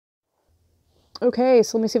Okay,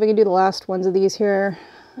 so let me see if I can do the last ones of these here.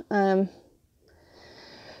 So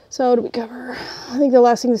what did we cover? I think the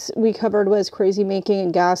last things we covered was crazy making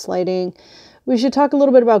and gaslighting. We should talk a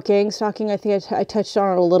little bit about gang stalking. I think I touched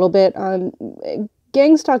on it a little bit.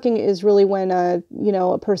 Gang stalking is really when, a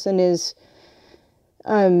person is,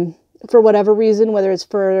 for whatever reason, whether it's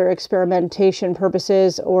for experimentation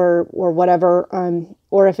purposes or whatever,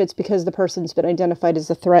 or if it's because the person's been identified as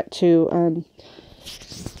a threat to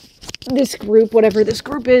this group, whatever this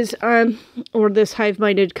group is, or this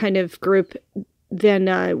hive-minded kind of group, then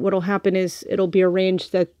what'll happen is it'll be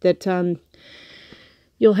arranged that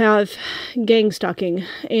you'll have gang stalking.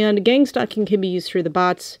 And gang stalking can be used through the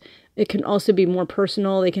bots. It can also be more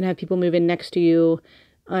personal. They can have people move in next to you.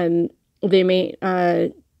 They may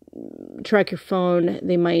track your phone.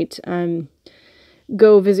 They might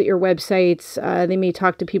go visit your websites. They may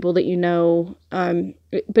talk to people that you know.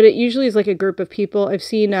 But it usually is like a group of people. I've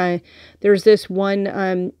seen there's this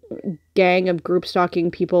one gang of group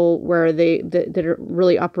stalking people where that are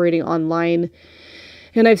really operating online.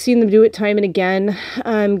 And I've seen them do it time and again.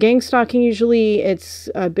 Gang stalking, usually it's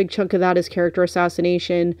a big chunk of that is character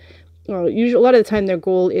assassination. Usually, a lot of the time their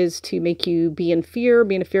goal is to make you be in a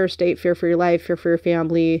fear state, fear for your life, fear for your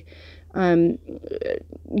family.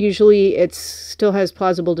 Usually it still has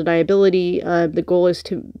plausible deniability. The goal is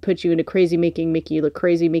to put you into crazy making, make you look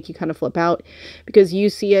crazy, make you kind of flip out because you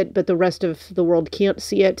see it, but the rest of the world can't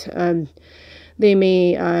see it. They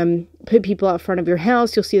may put people out front of your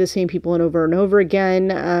house. You'll see the same people over and over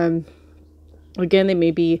again. Again, they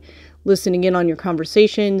may be listening in on your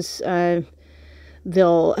conversations.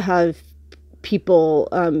 They'll have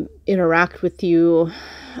people interact with you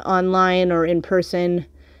online or in person.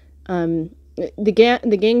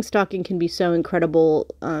 The gang stalking can be so incredible.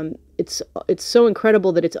 It's so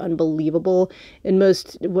incredible that it's unbelievable. And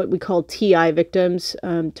most what we call TI victims,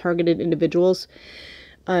 targeted individuals.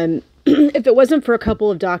 If it wasn't for a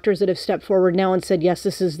couple of doctors that have stepped forward now and said, yes,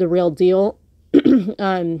 this is the real deal,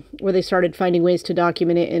 where they started finding ways to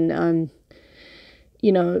document it and,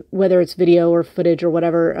 whether it's video or footage or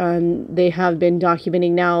whatever, they have been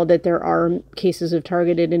documenting now that there are cases of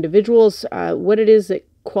targeted individuals. What it is that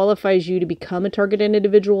qualifies you to become a targeted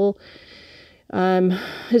individual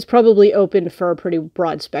is probably open for a pretty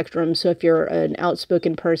broad spectrum. So if you're an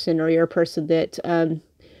outspoken person or you're a person that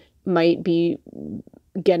might be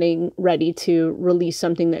getting ready to release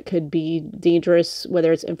something that could be dangerous,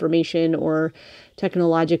 whether it's information or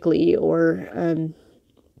technologically, or,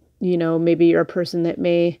 maybe you're a person that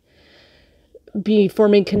may be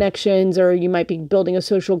forming connections, or you might be building a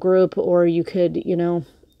social group, or you could,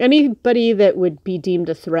 anybody that would be deemed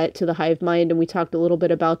a threat to the hive mind. And we talked a little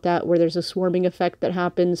bit about that, where there's a swarming effect that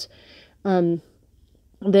happens.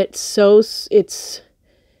 It's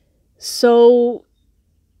so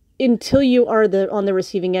until you are on the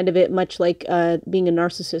receiving end of it, much like being a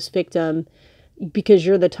narcissist victim, because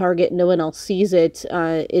you're the target, no one else sees it.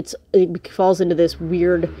 It falls into this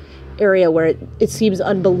weird area where it seems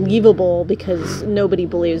unbelievable because nobody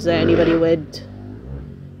believes that anybody would,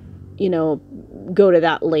 go to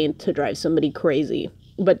that length to drive somebody crazy.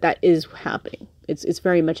 But that is happening. It's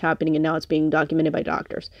very much happening, and now it's being documented by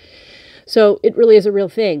doctors. So it really is a real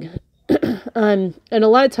thing. And a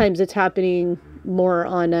lot of times it's happening more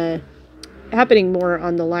on the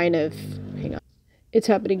line of, it's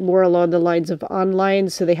happening more along the lines of online.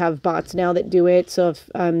 So they have bots now that do it. So if,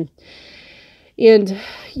 and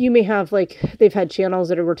you may have they've had channels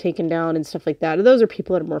that were taken down and stuff like that. And those are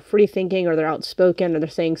people that are more free thinking, or they're outspoken, or they're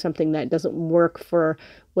saying something that doesn't work for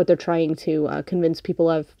what they're trying to convince people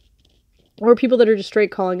of, or people that are just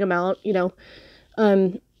straight calling them out,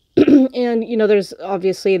 and, there's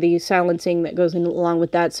obviously the silencing that goes along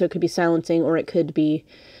with that. So it could be silencing, or it could be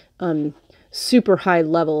super high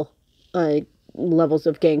levels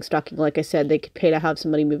of gang stalking. Like I said, they could pay to have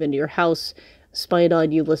somebody move into your house, spying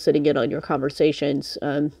on you, listening in on your conversations,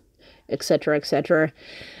 et cetera, et cetera.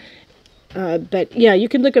 But yeah, you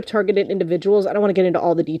can look up targeted individuals. I don't want to get into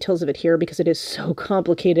all the details of it here because it is so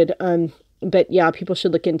complicated. But yeah, people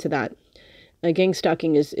should look into that. Gang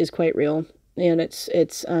stalking is quite real. And it's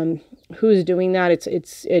who's doing that?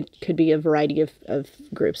 It could be a variety of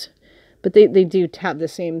groups, but they do have the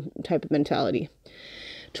same type of mentality.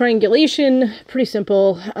 Triangulation, pretty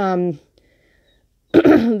simple.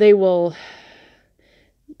 They will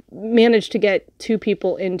manage to get two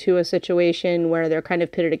people into a situation where they're kind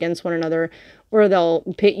of pitted against one another, or they'll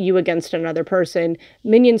pit you against another person.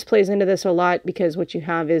 Minions plays into this a lot because what you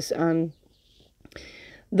have is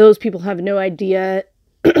those people have no idea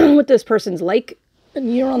what this person's like,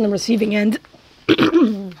 and you're on the receiving end.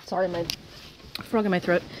 Sorry, my frog in my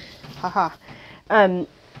throat. Haha.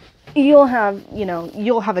 you'll have, you know,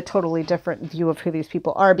 you'll have a totally different view of who these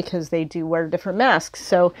people are because they do wear different masks.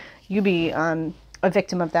 So you be a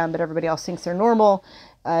victim of them, but everybody else thinks they're normal.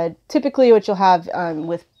 Typically what you'll have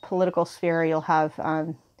with political sphere, you'll have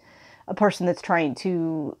a person that's trying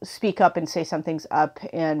to speak up and say something's up,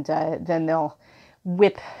 and then they'll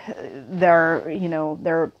whip their, you know,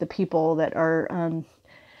 the people that are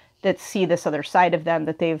that see this other side of them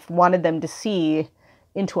that they've wanted them to see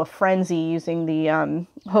into a frenzy using the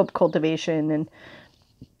hope cultivation and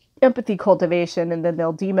empathy cultivation, and then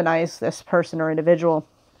they'll demonize this person or individual.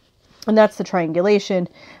 And that's the triangulation.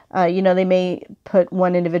 You know, they may put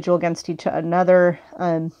one individual against each another.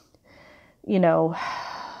 You know,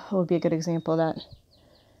 what would be a good example of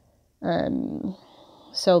that?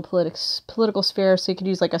 So political sphere, so you could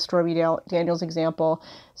use like a Stormy Daniels example.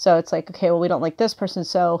 So it's like, okay, well, we don't like this person,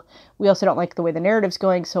 so we also don't like the way the narrative's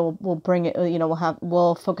going, so we'll bring it, you know,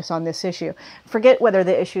 we'll focus on this issue. Forget whether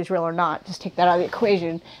the issue is real or not, just take that out of the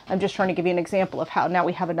equation. I'm just trying to give you an example of how now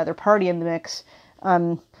we have another party in the mix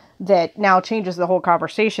that now changes the whole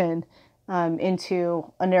conversation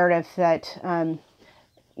into a narrative that,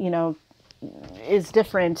 you know, is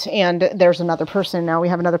different, and there's another person. Now we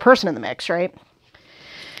have another person in the mix, right?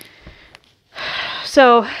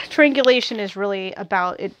 So triangulation is really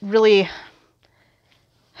about, it really,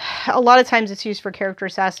 a lot of times it's used for character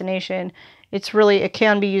assassination. It's really, it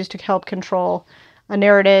can be used to help control a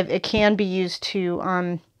narrative. It can be used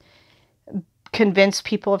to convince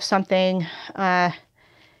people of something.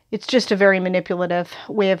 It's just a very manipulative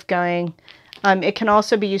way of going. It can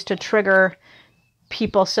also be used to trigger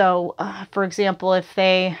people. So, for example, if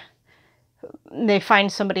they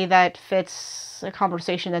find somebody that fits a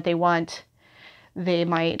conversation that they want, they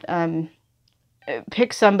might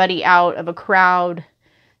pick somebody out of a crowd.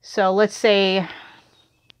 So let's say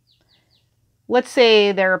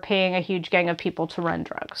they're paying a huge gang of people to run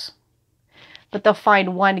drugs, but they'll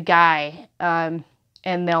find one guy and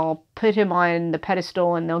they'll put him on the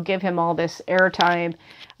pedestal, and they'll give him all this airtime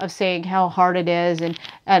of saying how hard it is,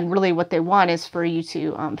 and really what they want is for you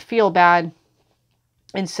to feel bad.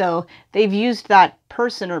 And so they've used that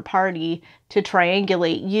person or party to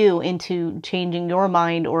triangulate you into changing your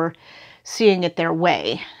mind or seeing it their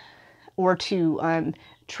way, or to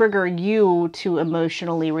trigger you to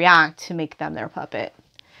emotionally react to make them their puppet.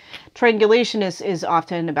 Triangulation is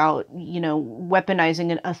often about, you know,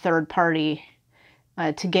 weaponizing a third party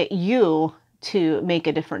to get you to make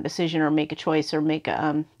a different decision or make a choice or make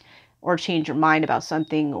or change your mind about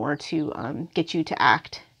something, or to get you to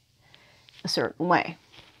act a certain way.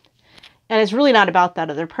 And it's really not about that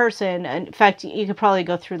other person. And in fact, you could probably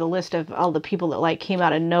go through the list of all the people that like came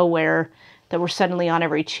out of nowhere that were suddenly on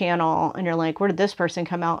every channel, and you're like, where did this person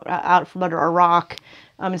come out from under a rock?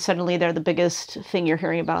 And suddenly they're the biggest thing you're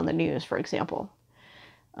hearing about on the news, for example.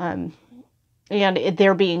 And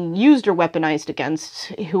they're being used or weaponized against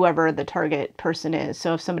whoever the target person is.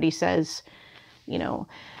 So if somebody says, you know,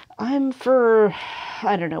 I'm for,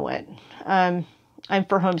 I don't know what, I'm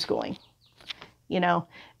for homeschooling, you know,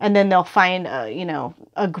 and then they'll find, you know,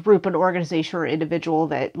 a group, an organization or individual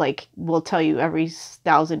that like will tell you every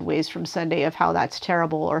 1,000 ways from Sunday of how that's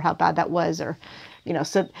terrible or how bad that was, or, you know,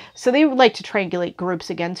 so they would like to triangulate groups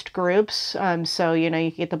against groups. So, you know,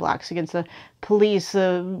 you get the blacks against the police,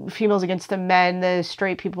 the females against the men, the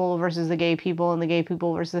straight people versus the gay people, and the gay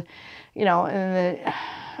people versus, you know, and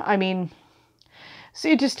I mean, so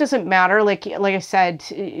it just doesn't matter. Like I said,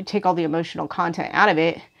 take all the emotional content out of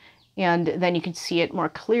it, and then you can see it more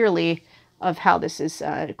clearly of how this is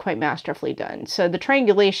quite masterfully done. So the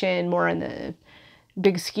triangulation, more in the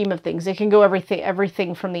big scheme of things, it can go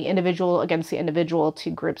everything from the individual against the individual to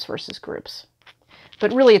groups versus groups.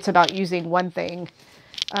 But really it's about using one thing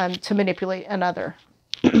to manipulate another.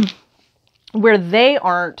 Where they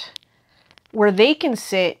can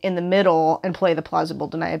sit in the middle and play the plausible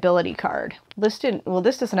deniability card. This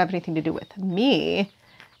doesn't have anything to do with me,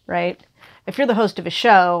 right? If you're the host of a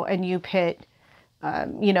show and you pit,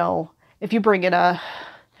 you know, if you bring in a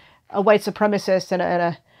white supremacist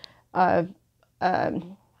and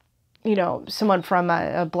you know, someone from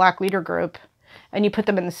a black leader group, and you put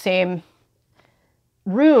them in the same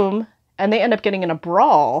room and they end up getting in a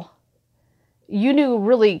brawl, you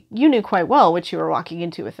knew quite well what you were walking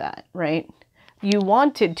into with that, right? You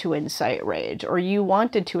wanted to incite rage, or you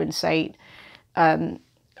wanted to incite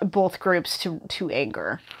both groups to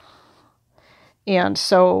anger. And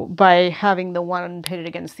so by having the one pitted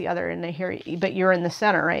against the other, but you're in the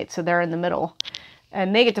center, right? So they're in the middle,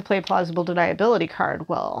 and they get to play plausible deniability card.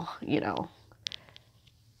 Well, you know,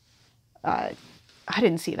 I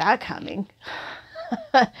didn't see that coming.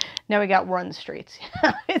 Now we got war on the streets.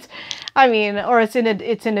 I mean, or it's in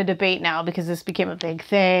a debate now because this became a big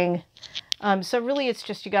thing. So really, it's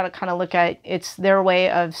just you got to kind of look at it's their way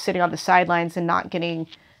of sitting on the sidelines and not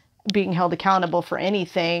being held accountable for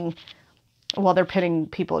anything while they're pitting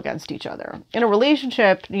people against each other. In a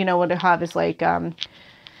relationship, you know, what you have is like,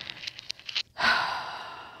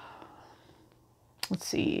 let's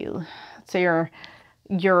see, let's say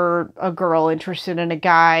you're a girl interested in a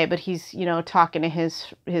guy, but he's, you know, talking to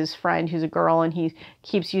his friend who's a girl, and he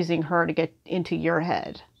keeps using her to get into your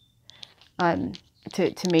head,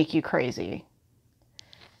 to make you crazy.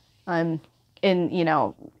 And, you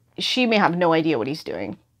know, she may have no idea what he's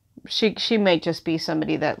doing. She might just be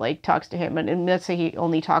somebody that, like, talks to him, and let's say he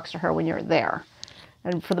only talks to her when you're there.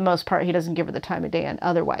 And for the most part, he doesn't give her the time of day, and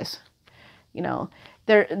otherwise, you know,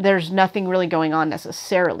 there's nothing really going on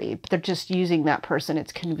necessarily, but they're just using that person.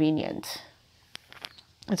 It's convenient.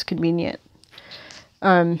 It's convenient.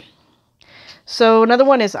 So another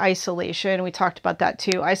one is isolation. We talked about that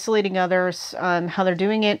too. Isolating others, how they're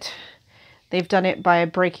doing it. They've done it by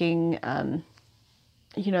breaking,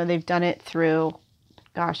 you know, they've done it through,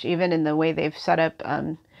 gosh, even in the way they've set up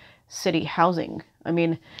city housing. I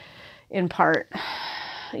mean, in part,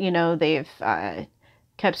 you know, they've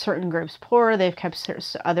kept certain groups poor. They've kept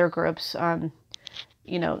other groups,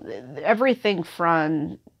 you know, everything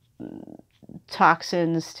from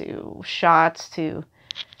toxins to shots to,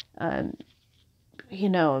 you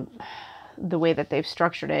know, the way that they've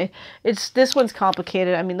structured it. This one's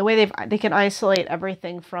complicated. I mean, the way they can isolate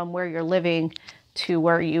everything from where you're living to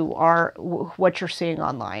where you are, what you're seeing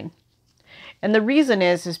online. And the reason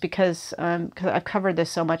is because I've covered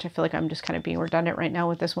this so much, I feel like I'm just kind of being redundant right now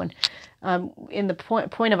with this one. In the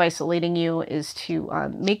point of isolating you is to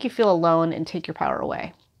make you feel alone and take your power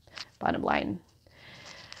away. Bottom line.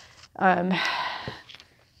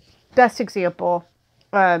 Best example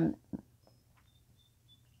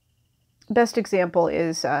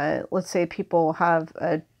is, let's say people have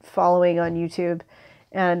a following on YouTube,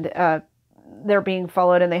 and they're being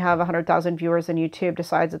followed and they have 100,000 viewers, and YouTube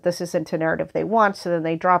decides that this isn't a narrative they want. So then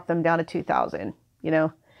they drop them down to 2,000, you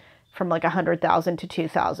know, from like 100,000 to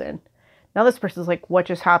 2,000. Now this person's like, what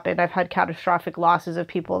just happened? I've had catastrophic losses of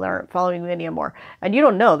people that aren't following me anymore. And you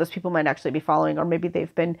don't know, those people might actually be following, or maybe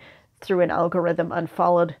they've been through an algorithm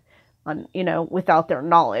unfollowed on, you know, without their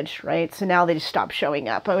knowledge, right? So now they just stop showing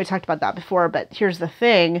up. We talked about that before, but here's the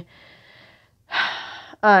thing.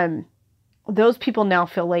 Those people now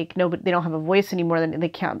feel like they don't have a voice anymore. Then they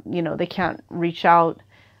can't, you know, they can't reach out,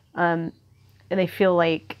 and they feel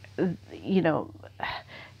like, you know,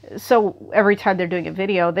 so every time they're doing a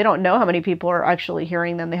video, they don't know how many people are actually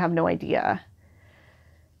hearing them. They have no idea.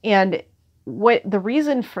 And what the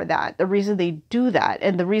reason for that, the reason they do that,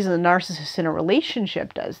 and the reason the narcissist in a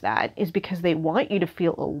relationship does that is because they want you to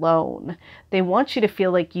feel alone. They want you to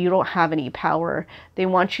feel like you don't have any power. They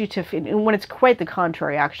want you to feel, and when it's quite the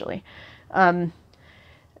contrary, actually.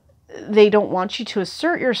 They don't want you to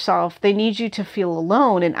assert yourself. They need you to feel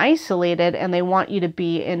alone and isolated, and they want you to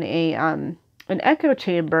be in an echo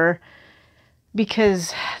chamber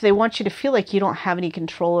because they want you to feel like you don't have any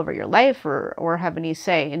control over your life or have any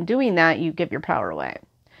say. In doing that, you give your power away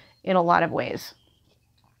in a lot of ways.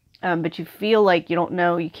 But you feel like you don't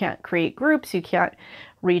know, you can't create groups, you can't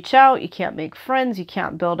reach out, you can't make friends, you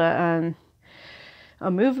can't build a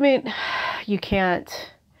movement, you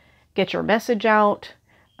can't get your message out.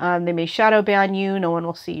 They may shadow ban you. No one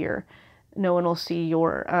will see your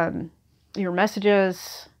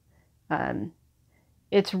messages.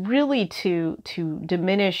 It's really to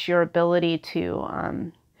diminish your ability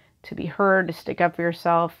to be heard, to stick up for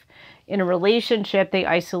yourself. In a relationship, they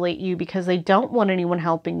isolate you because they don't want anyone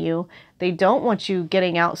helping you. They don't want you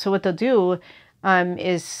getting out. So what they'll do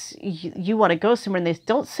is you want to go somewhere, and they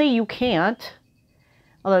don't say you can't.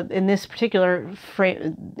 Although in this particular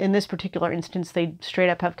instance, they straight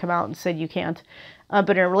up have come out and said you can't.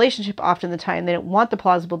 But in a relationship, often the time, they don't want the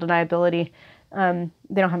plausible deniability. They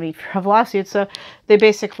don't have any fear of lawsuits. So they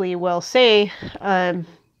basically will say,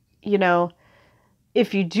 you know,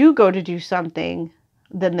 if you do go to do something,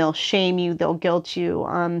 then they'll shame you, they'll guilt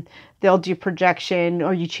you, they'll do projection.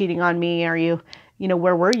 Are you cheating on me? Are you, you know,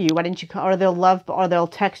 where were you? Why didn't you call? Or they'll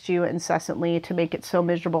text you incessantly to make it so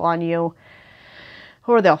miserable on you.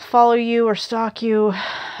 Or they'll follow you or stalk you,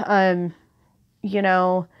 you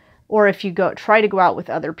know, or if you try to go out with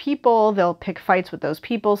other people, they'll pick fights with those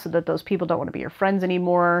people so that those people don't want to be your friends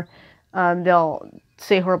anymore. They'll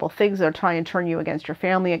say horrible things. They'll try and turn you against your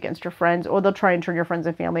family, against your friends, or they'll try and turn your friends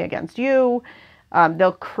and family against you.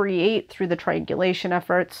 They'll create through the triangulation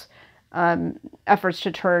efforts. efforts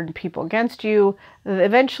to turn people against you.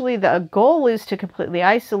 Eventually, the goal is to completely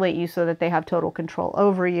isolate you so that they have total control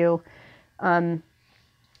over you.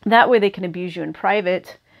 That way they can abuse you in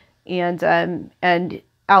private, and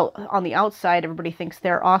out on the outside, everybody thinks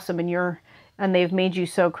they're awesome, and they've made you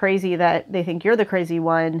so crazy that they think you're the crazy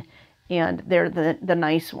one and they're the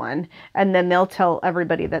nice one. And then they'll tell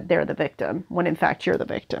everybody that they're the victim when in fact you're the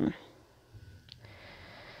victim.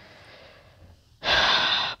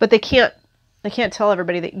 But they can't tell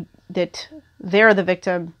everybody that they're the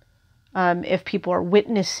victim if people are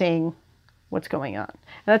witnessing what's going on.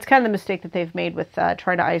 And that's kind of the mistake that they've made with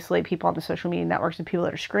trying to isolate people on the social media networks and people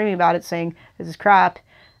that are screaming about it, saying this is crap.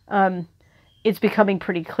 It's becoming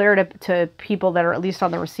pretty clear to people that are at least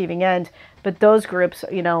on the receiving end. But those groups,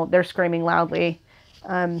 they're screaming loudly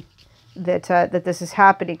that this is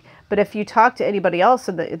happening. But if you talk to anybody else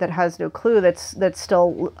that has no clue, that's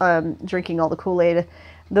still drinking all the Kool-Aid,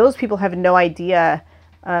 those people have no idea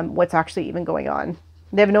what's actually even going on.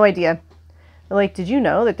 They have no idea. They're like, did you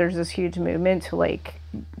know that there's this huge movement to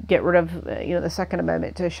get rid of the Second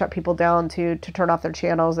Amendment, to shut people down, to turn off their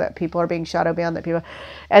channels, that people are being shadow banned,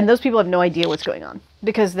 and those people have no idea what's going on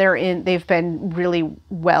because they've been really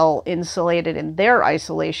well insulated in their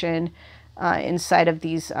isolation inside of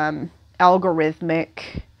these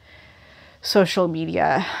algorithmic social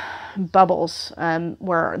media bubbles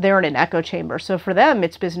where they're in an echo chamber. So for them,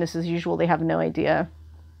 it's business as usual. They have no idea.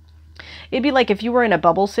 It'd be like if you were in a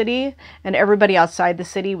bubble city and everybody outside the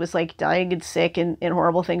city was dying and sick and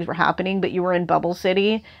horrible things were happening, but you were in bubble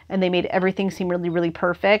city and they made everything seem really, really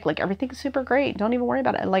perfect. Everything's super great. Don't even worry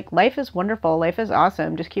about it. Life is wonderful. Life is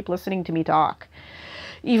awesome. Just keep listening to me talk.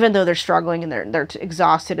 Even though they're struggling and they're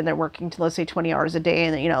exhausted and they're working to, let's say, 20 hours a day,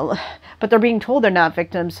 and but they're being told they're not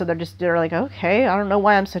victims, so they're like, okay, I don't know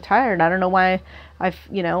why I'm so tired. I don't know why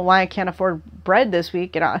why I can't afford bread this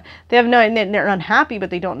week. They have they're unhappy,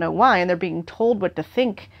 but they don't know why, and they're being told what to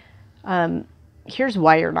think. Here's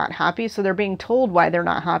why you're not happy. So they're being told why they're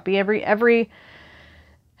not happy. Everything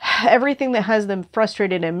that has them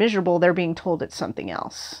frustrated and miserable, they're being told it's something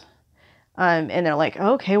else. And they're like,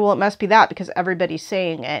 okay, well, it must be that because everybody's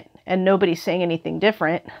saying it and nobody's saying anything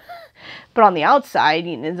different. But on the outside,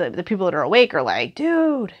 the people that are awake are like,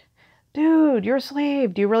 dude, you're a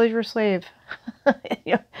slave. Do you realize you're a slave?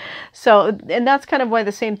 So, and that's kind of why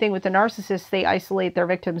the same thing with the narcissists, they isolate their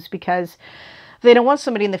victims because they don't want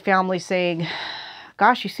somebody in the family saying,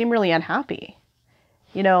 gosh, you seem really unhappy.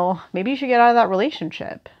 Maybe you should get out of that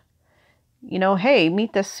relationship. Hey,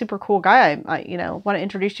 meet this super cool guy. I want to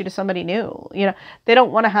introduce you to somebody new. They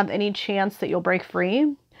don't want to have any chance that you'll break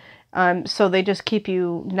free. So they just keep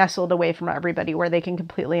you nestled away from everybody where they can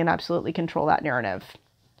completely and absolutely control that narrative.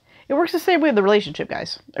 It works the same way with the relationship,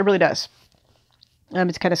 guys. It really does.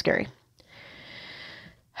 It's kind of scary.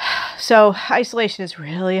 So isolation is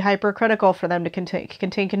really hypercritical for them to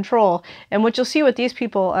contain control. And what you'll see with these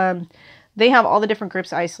people, they have all the different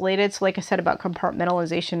groups isolated. So like I said about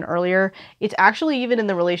compartmentalization earlier, it's actually even at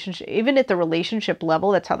the relationship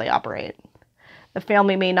level, that's how they operate. The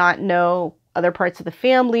family may not know other parts of the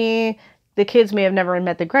family. The kids may have never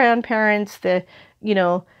met the grandparents. The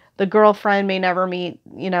girlfriend may never meet,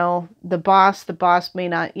 the boss. The boss may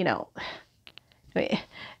not,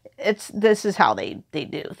 this is how they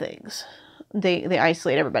do things. They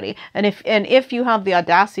isolate everybody. And if you have the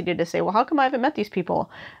audacity to say, well, how come I haven't met these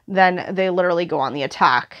people? Then they literally go on the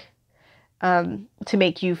attack to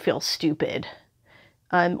make you feel stupid.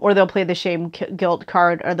 Or they'll play the shame guilt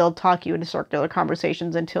card, or they'll talk you into circular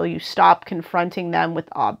conversations until you stop confronting them with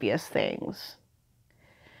obvious things.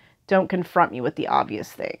 Don't confront me with the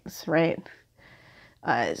obvious things, right?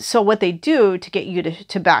 So what they do to get you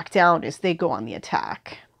to back down is they go on the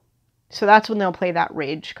attack. So that's when they'll play that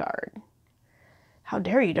rage card. How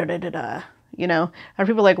dare you, and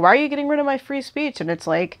people are like, why are you getting rid of my free speech? And it's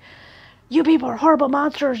like, you people are horrible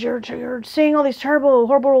monsters. You're saying all these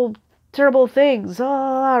horrible things.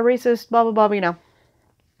 Racist, blah, blah, blah, And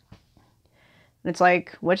it's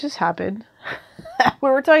like, what just happened? We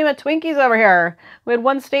were talking about Twinkies over here. We had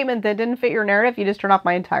one statement that didn't fit your narrative. You just turned off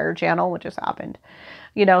my entire channel. What just happened?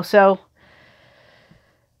 So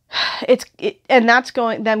and that's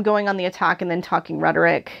them going on the attack and then talking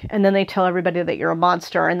rhetoric. And then they tell everybody that you're a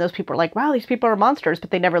monster. And those people are like, wow, these people are monsters,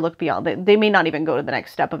 but they never look beyond. They may not even go to the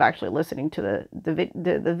next step of actually listening to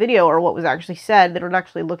the video or what was actually said. They don't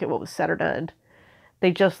actually look at what was said or done.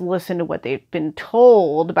 They just listen to what they've been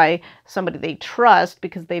told by somebody they trust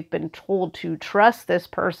because they've been told to trust this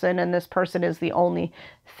person, and this person is the only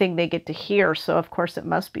thing they get to hear. So, of course, it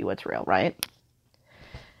must be what's real, right?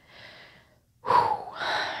 Whew.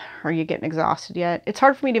 are you getting exhausted yet? It's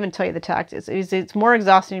hard for me to even tell you the tactics. It's more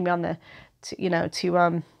exhausting to be on the,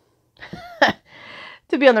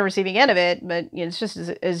 to be on the receiving end of it, but it's just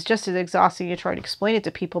as exhausting to try to explain it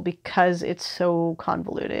to people because it's so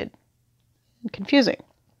convoluted and confusing.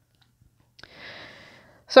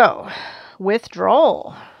 So,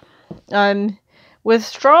 withdrawal.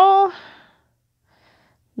 Withdrawal.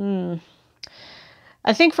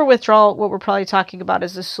 I think for withdrawal, what we're probably talking about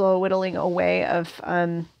is the slow whittling away of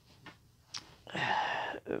on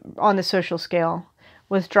the social scale.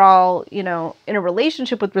 Withdrawal, in a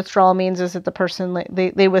relationship with withdrawal means is that the person,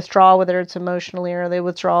 they withdraw, whether it's emotionally or they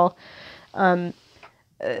withdraw,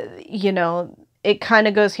 it kind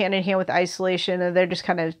of goes hand in hand with isolation, and they just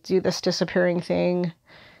kind of do this disappearing thing.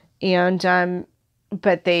 And,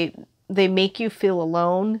 but they make you feel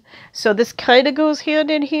alone. So this kind of goes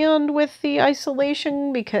hand in hand with the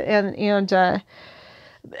isolation because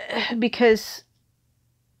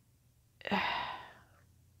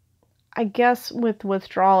I guess with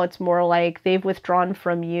withdrawal, it's more like they've withdrawn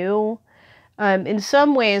from you. In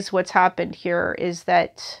some ways, what's happened here is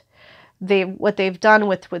that what they've done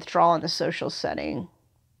with withdrawal in the social setting,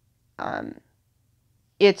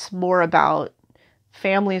 it's more about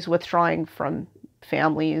families withdrawing from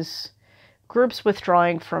families, groups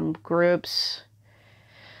withdrawing from groups.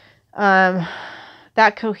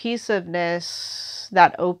 That cohesiveness,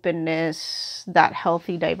 that openness, that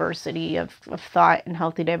healthy diversity of thought and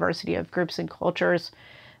healthy diversity of groups and cultures,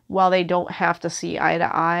 while they don't have to see eye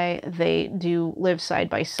to eye, they do live side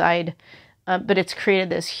by side. But it's created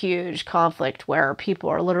this huge conflict where people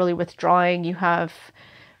are literally withdrawing. You have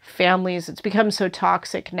families, it's become so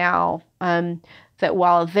toxic now that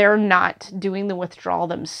while they're not doing the withdrawal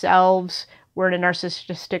themselves, we're in a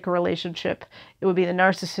narcissistic relationship, it would be the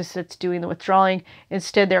narcissist that's doing the withdrawing.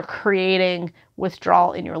 Instead, they're creating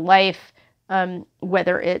withdrawal in your life,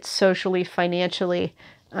 whether it's socially, financially.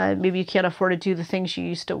 Maybe you can't afford to do the things you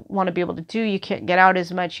used to want to be able to do. You can't get out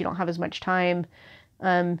as much. You don't have as much time.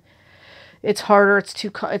 It's harder. It's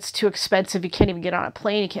too expensive. You can't even get on a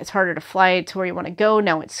plane. It's harder to fly to where you want to go.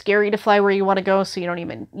 Now it's scary to fly where you want to go. So you don't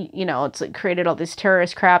even, it's like created all this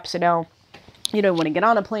terrorist crap. So now you don't want to get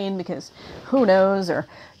on a plane because who knows, or,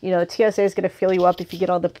 the TSA is going to fill you up if you get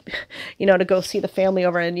on the, to go see the family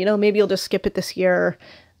over, and, maybe you'll just skip it this year.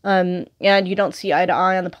 And you don't see eye to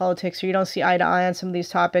eye on the politics, or you don't see eye to eye on some of these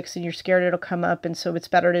topics, and you're scared it'll come up. And so it's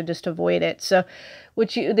better to just avoid it. So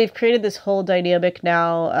they've created this whole dynamic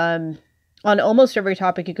now, on almost every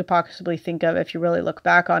topic you could possibly think of. If you really look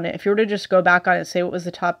back on it, if you were to just go back on it and say, what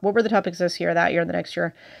were the topics this year, that year, the next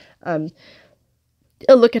year,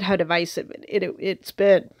 look at how divisive it's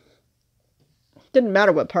been. Didn't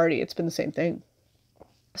matter what party, it's been the same thing.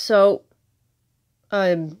 So,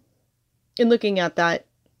 in looking at that,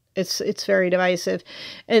 it's very divisive.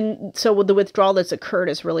 And so with the withdrawal that's occurred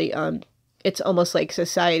is really, it's almost like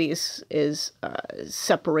society is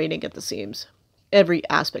separating at the seams, every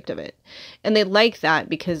aspect of it. And they like that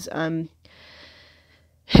because,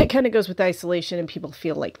 it kind of goes with isolation and people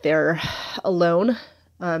feel like they're alone.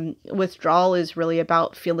 Withdrawal is really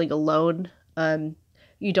about feeling alone.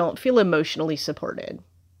 You don't feel emotionally supported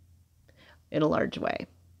in a large way.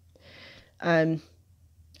 And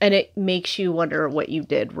it makes you wonder what you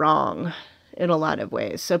did wrong in a lot of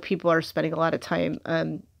ways. So people are spending a lot of time,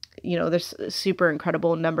 there's super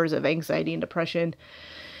incredible numbers of anxiety and depression.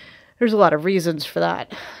 There's a lot of reasons for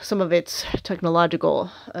that. Some of it's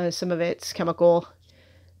technological, some of it's chemical,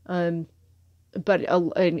 but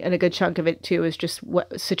a good chunk of it too is just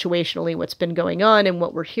situationally what's been going on and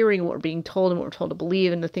what we're hearing, what we're being told, and what we're told to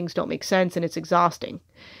believe, and the things don't make sense, and it's exhausting.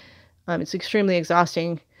 It's extremely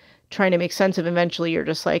exhausting trying to make sense of. Eventually you're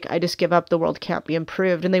just like, I just give up, the world can't be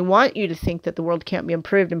improved. And they want you to think that the world can't be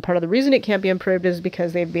improved, and part of the reason it can't be improved is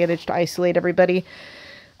because they've managed to isolate everybody,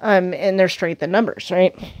 and their strength in numbers,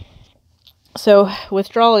 right? So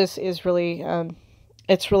withdrawal is really,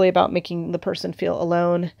 it's really about making the person feel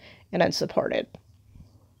alone and unsupported.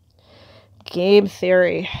 Game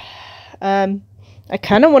theory. I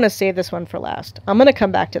kind of want to save this one for last. I'm going to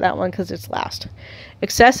come back to that one because it's last.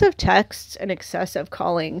 Excessive texts and excessive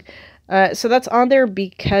calling. So that's on there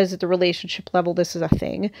because at the relationship level, this is a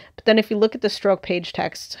thing. But then if you look at the stroke page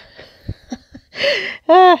text,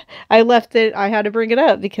 I left it. I had to bring it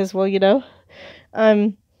up because, well,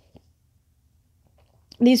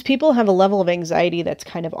 these people have a level of anxiety that's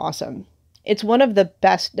kind of awesome. It's one of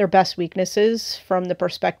their best weaknesses from the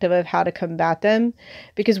perspective of how to combat them.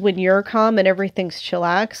 Because when you're calm and everything's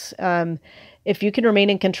chillax, If you can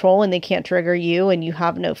remain in control and they can't trigger you and you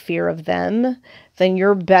have no fear of them, then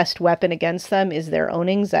your best weapon against them is their own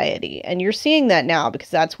anxiety. And you're seeing that now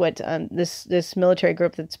because that's what this military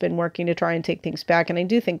group that's been working to try and take things back. And I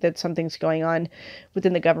do think that something's going on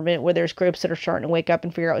within the government where there's groups that are starting to wake up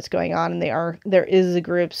and figure out what's going on. And there is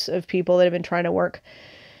groups of people that have been trying to work.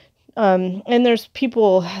 And there's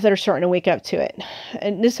people that are starting to wake up to it.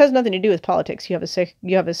 And this has nothing to do with politics. You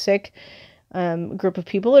have a sick group of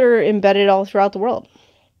people that are embedded all throughout the world,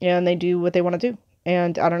 and they do what they want to do.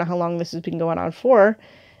 And I don't know how long this has been going on for,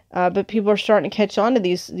 but people are starting to catch on to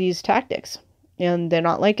these tactics, and they're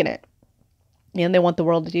not liking it, and they want the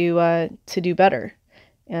world to do better,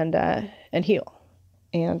 and heal,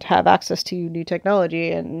 and have access to new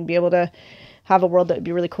technology, and be able to have a world that would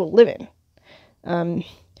be really cool to live in.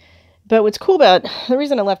 But what's cool about the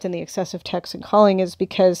reason I left in the excessive text and calling is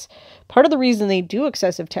because part of the reason they do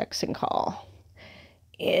excessive text and call,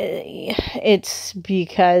 it's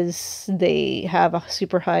because they have a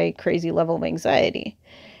super high, crazy level of anxiety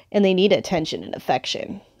and they need attention and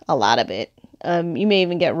affection. A lot of it. You may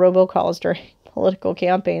even get robocalls during political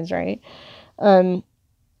campaigns, right?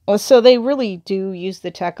 So they really do use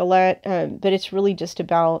the tech a lot, but it's really just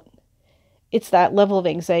it's that level of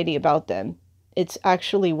anxiety about them. It's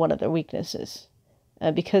actually one of their weaknesses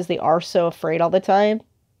because they are so afraid all the time,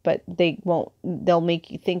 but they'll make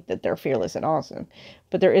you think that they're fearless and awesome.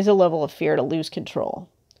 But there is a level of fear to lose control.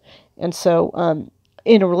 And so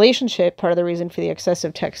in a relationship, part of the reason for the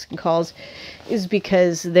excessive texts and calls is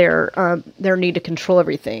because their need to control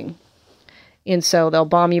everything. And so they'll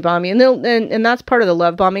bomb you, and that's part of the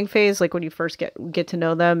love bombing phase. Like when you first get to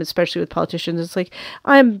know them, especially with politicians, it's like,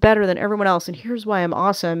 I'm better than everyone else, and here's why I'm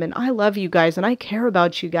awesome, and I love you guys, and I care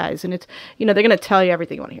about you guys, and it's, they're going to tell you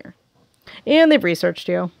everything you want to hear. And they've researched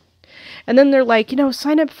you. And then they're like,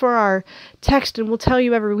 sign up for our text, and we'll tell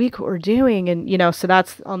you every week what we're doing, and, so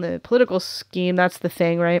that's on the political scheme, that's the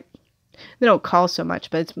thing, right? They don't call so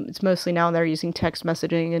much, but it's mostly now they're using text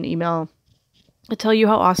messaging and email to tell you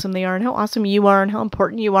how awesome they are and how awesome you are and how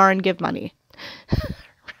important you are and give money.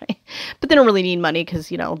 Right? But they don't really need money because,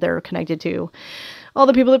 they're connected to all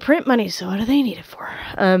the people that print money. So what do they need it for?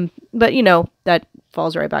 But, that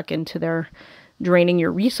falls right back into their draining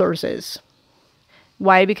your resources.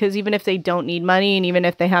 Why? Because even if they don't need money and even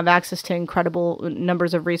if they have access to incredible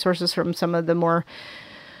numbers of resources from some of the more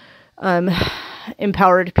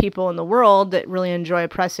empowered people in the world that really enjoy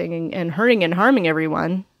oppressing and hurting and harming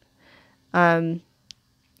everyone,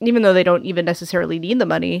 even though they don't even necessarily need the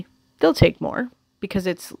money, they'll take more because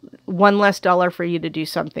it's one less dollar for you to do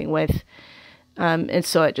something with. And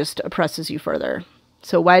so it just oppresses you further.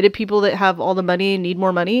 So why do people that have all the money need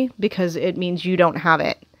more money? Because it means you don't have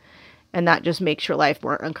it. And that just makes your life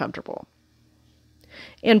more uncomfortable.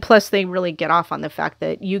 And plus they really get off on the fact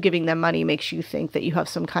that you giving them money makes you think that you have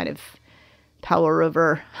some kind of power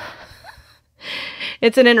over.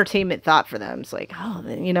 It's an entertainment thought for them. It's like, oh,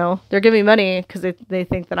 they're giving me money because they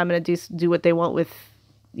think that I'm going to do what they want with,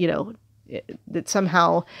 that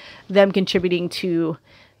somehow them contributing to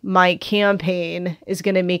my campaign is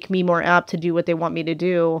going to make me more apt to do what they want me to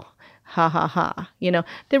do. Ha ha ha.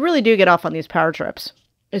 They really do get off on these power trips.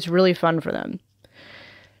 It's really fun for them.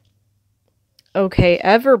 Okay,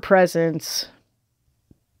 ever presence.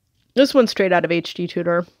 This one's straight out of HD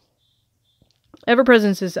Tutor. Ever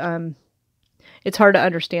presence is it's hard to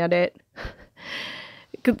understand it.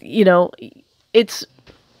 It's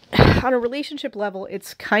on a relationship level,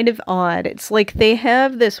 it's kind of odd. It's like they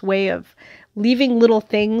have this way of leaving little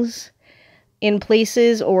things in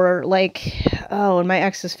places, or like, and my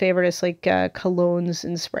ex's favorite is like colognes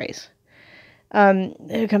and sprays.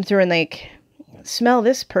 They come through and like, smell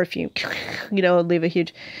this perfume, leave a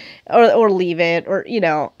huge, or leave it, or,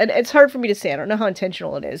 and it's hard for me to say. I don't know how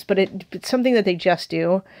intentional it is, but it's something that they just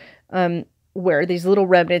do. Where these little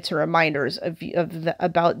remnants are reminders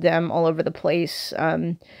about them all over the place.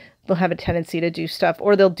 They'll have a tendency to do stuff,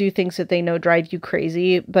 or they'll do things that they know drive you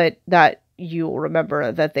crazy, but that you'll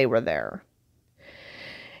remember that they were there.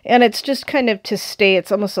 And it's just kind of to stay,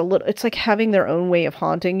 it's almost it's like having their own way of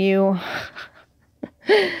haunting you.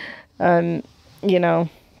 And,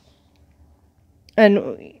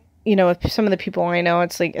 if some of the people I know,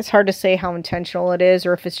 it's like, it's hard to say how intentional it is,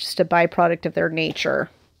 or if it's just a byproduct of their nature.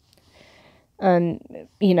 And,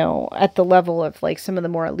 at the level of like some of the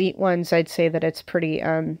more elite ones, I'd say that it's pretty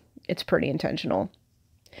intentional.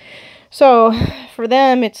 So for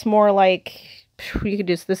them, it's more like, you could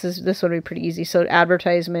just, this would be pretty easy. So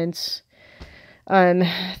advertisements,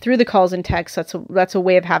 through the calls and texts, that's a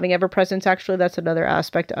way of having ever presence. Actually, that's another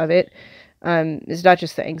aspect of it. It's not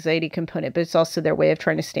just the anxiety component, but it's also their way of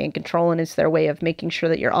trying to stay in control, and it's their way of making sure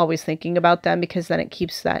that you're always thinking about them, because then it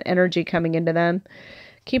keeps that energy coming into them.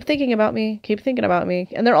 Keep thinking about me, keep thinking about me.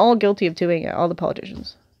 And they're all guilty of doing it, all the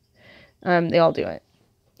politicians. They all do it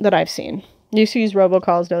that I've seen. They used to use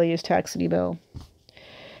robocalls, they'll use text and email.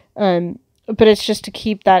 But it's just to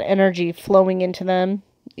keep that energy flowing into them,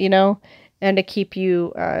 you know, and to keep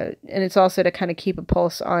you, and it's also to kind of keep a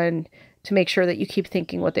pulse on, to make sure that you keep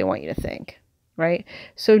thinking what they want you to think, right?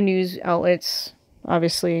 So news outlets,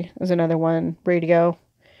 obviously, is another one. Radio.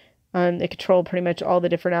 They control pretty much all the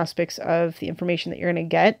different aspects of the information that you're going to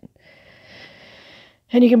get.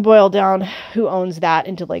 And you can boil down who owns that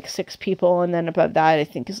into like 6 people. And then above that, I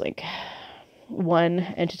think, is like one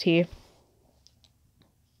entity.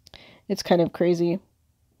 It's kind of crazy.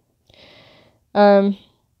 Promised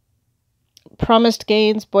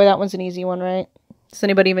gains. Boy, that one's an easy one, right? Does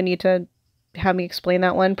anybody even need to have me explain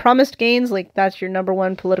that one? Promised gains, like that's your number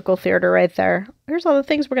one political theater right there. Here's all the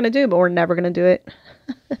things we're going to do, but we're never going to do it.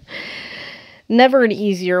 Never an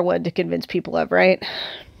easier one to convince people of, right?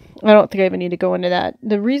 I don't think I even need to go into that.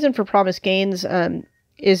 The reason for promised gains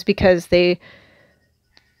is because they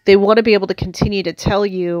want to be able to continue to tell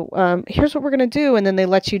you, here's what we're going to do, and then they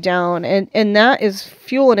let you down. And that is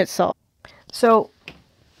fuel in itself. So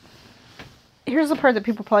here's the part that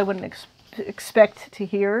people probably wouldn't expect to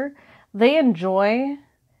hear. They enjoy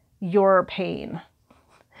your pain.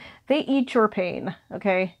 They eat your pain,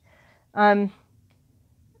 okay?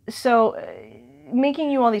 So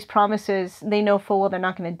making you all these promises, they know full well they're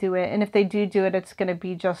not going to do it. And if they do it, it's going to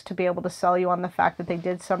be just to be able to sell you on the fact that they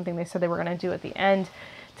did something they said they were going to do at the end,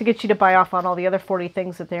 to get you to buy off on all the other 40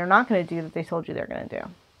 things that they're not going to do that they told you they're going to do.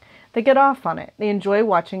 They get off on it. They enjoy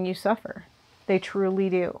watching you suffer. They truly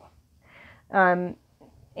do. And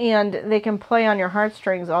they can play on your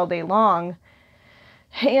heartstrings all day long.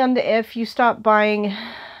 And if you stop buying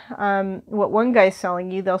what one guy's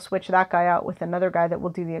selling you, they'll switch that guy out with another guy that will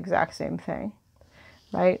do the exact same thing.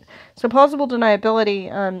 Right? So plausible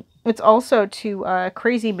deniability, it's also to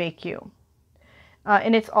crazy make you.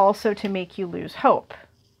 And it's also to make you lose hope.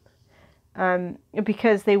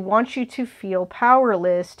 Because they want you to feel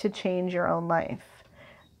powerless to change your own life.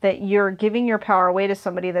 That you're giving your power away to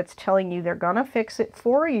somebody that's telling you they're going to fix it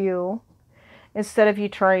for you, instead of you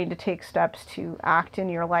trying to take steps to act in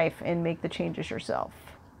your life and make the changes yourself.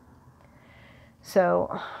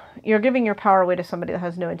 So you're giving your power away to somebody that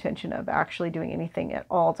has no intention of actually doing anything at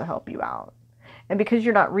all to help you out. And because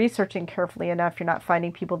you're not researching carefully enough, you're not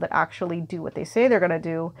finding people that actually do what they say they're going to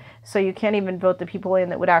do. So you can't even vote the people in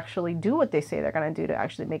that would actually do what they say they're going to do to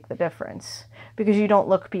actually make the difference. Because you don't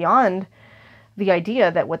look beyond the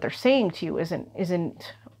idea that what they're saying to you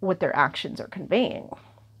isn't what their actions are conveying.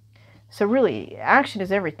 So really, action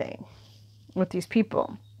is everything with these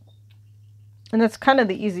people. And that's kind of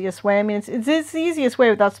the easiest way. I mean, it's the easiest way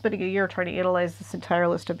without spending a year trying to analyze this entire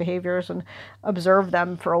list of behaviors and observe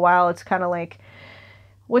them for a while. It's kind of like,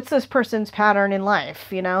 what's this person's pattern in life?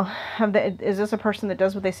 You know, is this a person that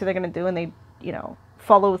does what they say they're going to do and they, you know,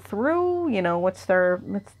 follow through? You know, what's their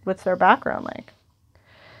background like?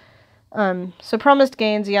 So promised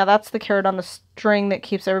gains, yeah, that's the carrot on the string that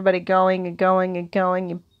keeps everybody going and going and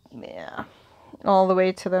going. Yeah, all the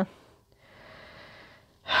way to the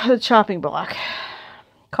chopping block.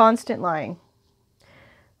 Constant lying.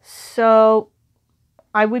 So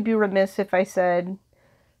I would be remiss if I said,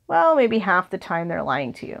 well, maybe half the time they're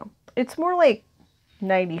lying to you. It's more like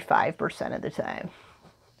 95% of the time.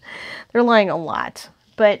 They're lying a lot.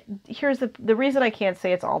 But here's the reason I can't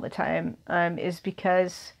say it's all the time is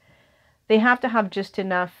because they have to have just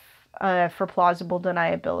enough for plausible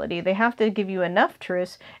deniability. They have to give you enough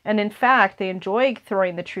truths. And in fact, they enjoy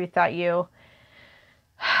throwing the truth at you.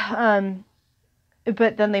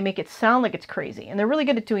 But then they make it sound like it's crazy. And they're really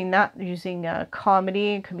good at doing that using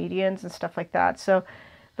comedy and comedians and stuff like that. So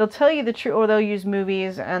they'll tell you the truth, or they'll use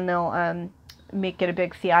movies and they'll make it a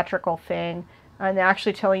big theatrical thing. And they're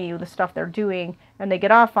actually telling you the stuff they're doing. And they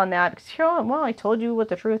get off on that because, oh, well, I told you what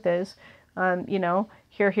the truth is. You know,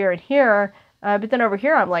 here, and here. But then over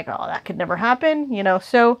here, I'm like, oh, that could never happen. You know,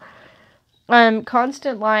 so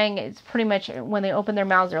constant lying is pretty much when they open their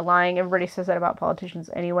mouths, they're lying. Everybody says that about politicians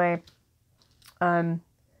anyway.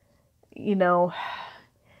 You know,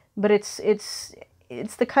 but it's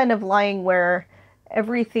the kind of lying where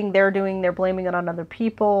everything they're doing, they're blaming it on other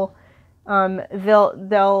people.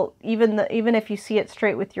 They'll even if you see it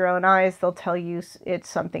straight with your own eyes, they'll tell you it's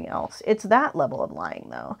something else. It's that level of lying,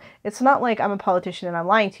 though. It's not like I'm a politician and I'm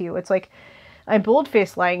lying to you. It's like I'm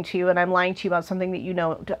bold-faced lying to you, and I'm lying to you about something that you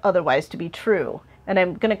know otherwise to be true. And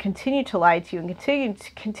I'm going to continue to lie to you and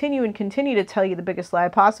continue to tell you the biggest lie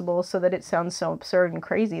possible so that it sounds so absurd and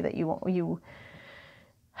crazy that you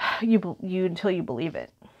until you believe it.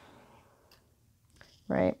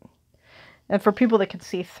 Right? And for people that can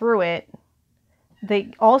see through it,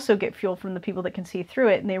 they also get fuel from the people that can see through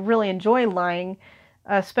it, and they really enjoy lying,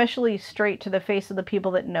 especially straight to the face of the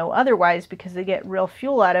people that know otherwise, because they get real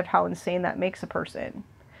fuel out of how insane that makes a person.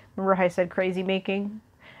 Remember how I said crazy making?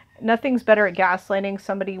 Nothing's better at gaslighting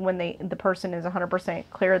somebody when the person is 100%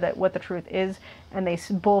 clear that what the truth is, and they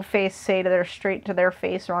bullface say straight to their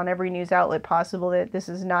face or on every news outlet possible that this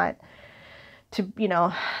is not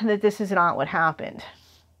that this is not what happened,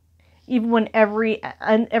 even when every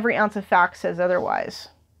ounce of fact says otherwise.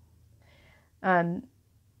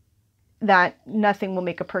 That nothing will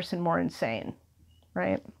make a person more insane,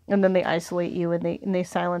 right? And then they isolate you and they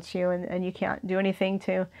silence you, and you can't do anything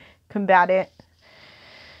to combat it.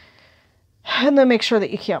 And then make sure that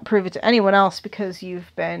you can't prove it to anyone else because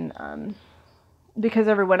you've been, because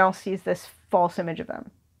everyone else sees this false image of them.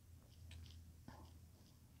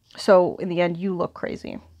 So in the end, you look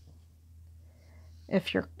crazy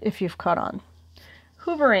if you've caught on.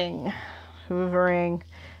 Hoovering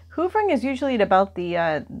is usually at about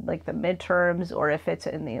the like the midterms, or if it's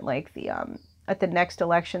in the at the next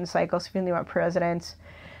election cycle. So if you think about presidents,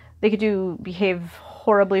 they could behave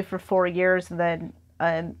horribly for 4 years and then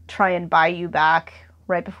try and buy you back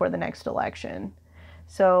right before the next election.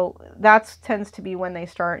 So that tends to be when they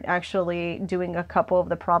start actually doing a couple of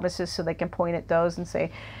the promises, so they can point at those and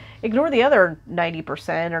say, ignore the other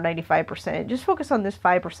 90% or 95%. Just focus on this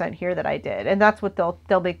 5% here that I did. And that's what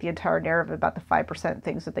they'll make the entire narrative about, the 5%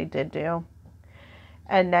 things that they did do.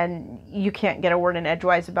 And then you can't get a word in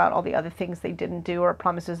edgewise about all the other things they didn't do, or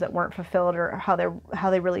promises that weren't fulfilled, or how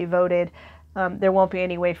they really voted. There won't be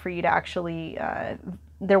any way for you to actually,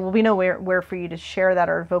 there will be nowhere for you to share that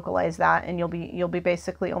or vocalize that, and you'll be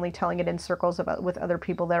basically only telling it in circles with other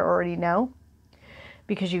people that already know,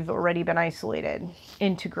 because you've already been isolated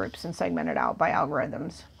into groups and segmented out by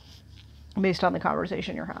algorithms based on the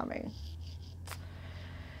conversation you're having.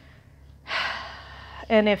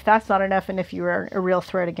 And if that's not enough, and if you are a real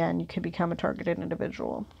threat again, you could become a targeted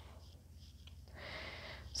individual.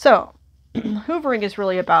 So hoovering is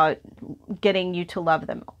really about getting you to love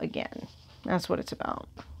them again. That's what it's about.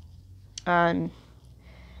 And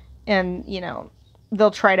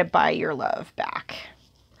they'll try to buy your love back,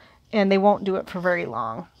 and they won't do it for very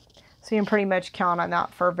long. So you can pretty much count on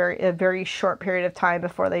that for a very short period of time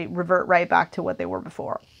before they revert right back to what they were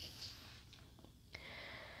before.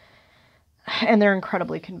 And they're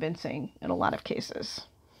incredibly convincing in a lot of cases.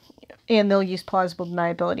 And they'll use plausible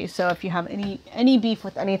deniability. So if you have any beef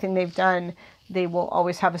with anything they've done, they will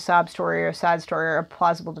always have a sob story or a sad story or a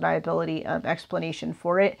plausible deniability explanation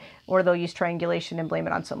for it. Or they'll use triangulation and blame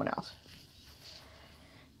it on someone else.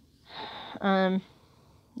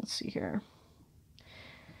 Let's see here.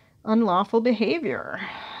 Unlawful behavior.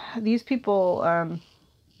 These people,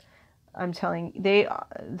 I'm telling you,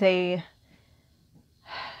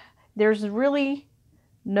 there's really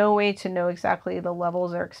no way to know exactly the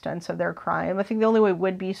levels or extents of their crime. I think the only way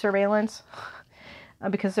would be surveillance,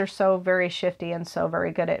 because they're so very shifty and so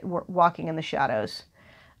very good at walking in the shadows.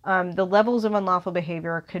 The levels of unlawful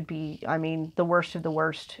behavior could be, the worst of the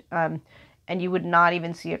worst, and you would not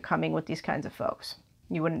even see it coming with these kinds of folks.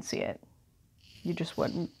 You wouldn't see it. You just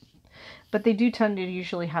wouldn't. But they do tend to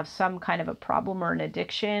usually have some kind of a problem or an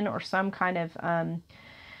addiction or some kind of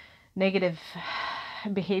negative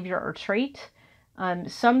behavior or trait.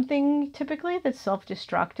 Something typically that's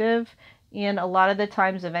self-destructive, and a lot of the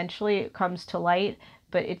times eventually it comes to light,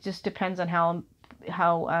 but it just depends on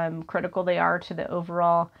how critical they are to the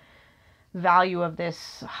overall value of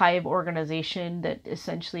this hive organization. That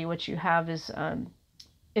essentially what you have is that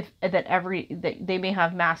they may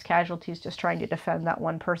have mass casualties just trying to defend that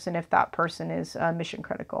one person, if that person is a mission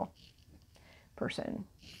critical person.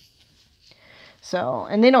 So,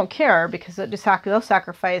 and they don't care, because they'll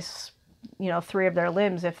sacrifice, 3 of their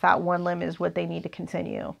limbs if that one limb is what they need to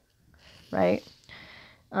continue, right?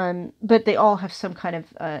 But they all have some kind of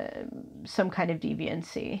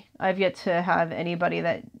deviancy. I've yet to have anybody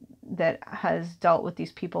that has dealt with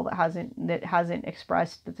these people that hasn't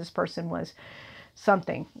expressed that this person was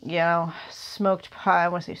something, smoked pot. I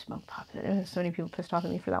want to say smoked pot. So many people pissed off at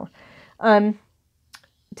me for that one.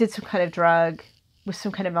 Did some kind of drug, was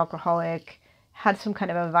some kind of alcoholic, had some kind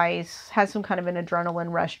of a vice, had some kind of an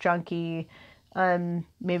adrenaline rush junkie,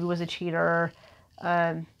 maybe was a cheater,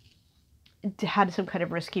 had some kind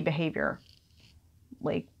of risky behavior,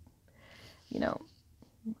 like,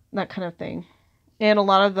 that kind of thing. And a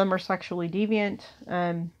lot of them are sexually deviant.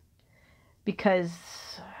 because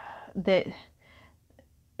the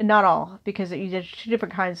not all, because there's two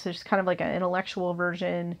different kinds. There's kind of like an intellectual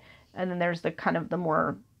version, and then there's the kind of the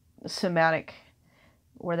more somatic,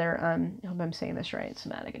 where they're I hope I'm saying this right,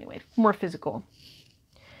 somatic anyway, more physical.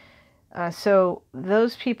 So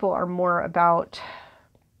those people are more about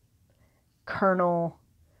carnal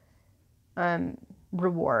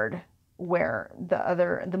reward, where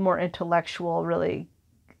the more intellectual really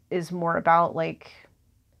is more about like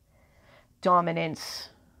dominance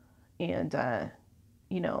and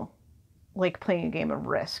like playing a game of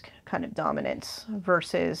Risk kind of dominance,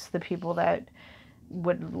 versus the people that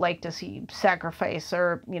would like to see sacrifice,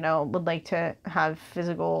 or would like to have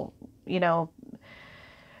physical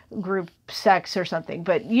group sex or something.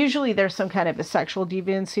 But usually there's some kind of a sexual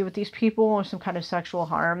deviancy with these people, or some kind of sexual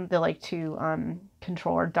harm. They like to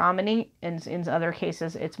control or dominate, and in other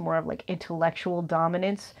cases it's more of like intellectual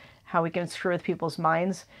dominance, how we can screw with people's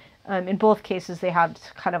minds. In both cases they have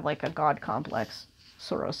kind of like a god complex.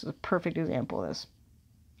 Soros is a perfect example of this,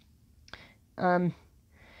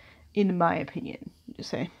 in my opinion. Just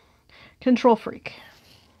say control freak.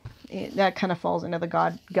 That kind of falls into the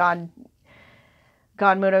god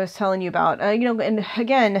mode I was telling you about. And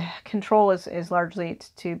again, control is largely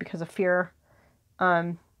because of fear.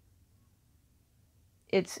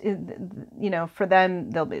 It's for them,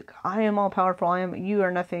 they'll be, I am all powerful. You are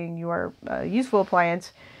nothing. You are a useful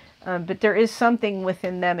appliance. But there is something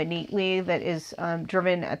within them innately that is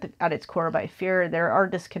driven at its core by fear. They are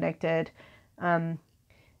disconnected.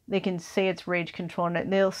 They can say it's rage control,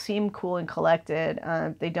 and they'll seem cool and collected.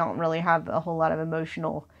 They don't really have a whole lot of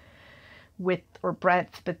emotional width or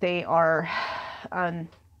breadth, but they are,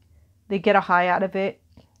 they get a high out of it,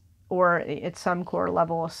 or at some core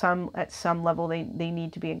level, at some level, they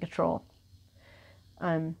need to be in control.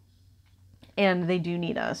 And they do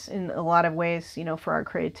need us in a lot of ways, for our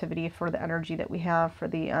creativity, for the energy that we have, for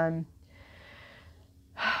the,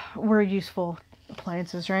 we're useful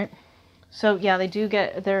appliances, right? So yeah, they do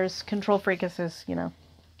there's control freakuses,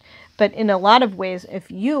 but in a lot of ways, if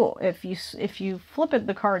you flip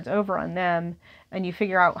the cards over on them and you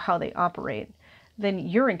figure out how they operate, then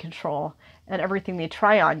you're in control, and everything they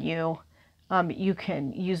try on you, you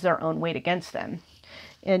can use their own weight against them.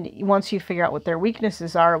 And once you figure out what their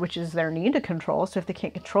weaknesses are, which is their need to control, so if they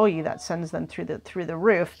can't control you, that sends them through the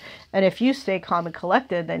roof. And if you stay calm and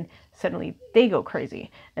collected, then suddenly they go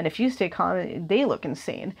crazy. And if you stay calm, they look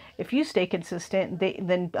insane. If you stay consistent,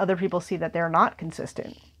 then other people see that they're not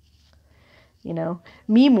consistent.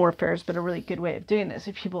 Meme warfare has been a really good way of doing this.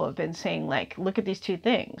 If people have been saying, like, look at these two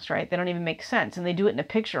things, right? They don't even make sense. And they do it in a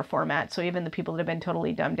picture format. So even the people that have been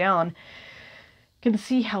totally dumbed down can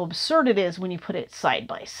see how absurd it is when you put it side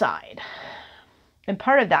by side. And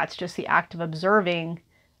part of that's just the act of observing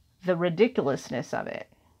the ridiculousness of it,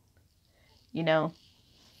 And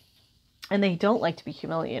they don't like to be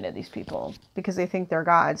humiliated, these people, because they think they're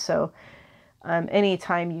God. So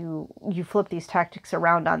anytime you flip these tactics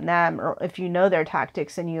around on them, or if you know their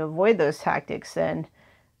tactics and you avoid those tactics, then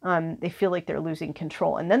they feel like they're losing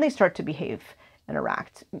control. And then they start to behave and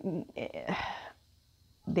act.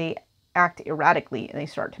 They act erratically, and they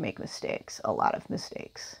start to make mistakes, a lot of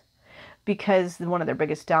mistakes, because one of their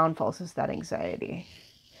biggest downfalls is that anxiety.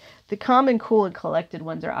 The calm and cool and collected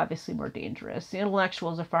ones are obviously more dangerous. The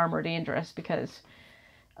intellectuals are far more dangerous because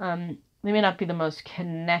they may not be the most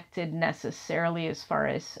connected necessarily as far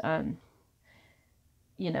as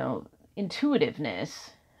intuitiveness,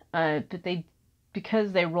 but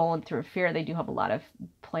because they roll in through fear, they do have a lot of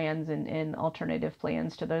plans and alternative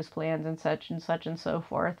plans to those plans, and such and so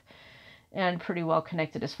forth, and pretty well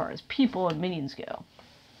connected as far as people and minions go.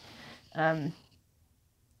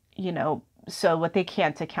 So what they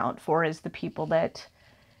can't account for is the people that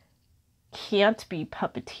can't be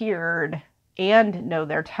puppeteered and know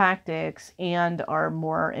their tactics and are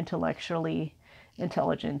more intellectually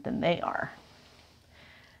intelligent than they are.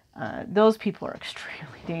 Those people are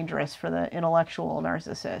extremely dangerous for the intellectual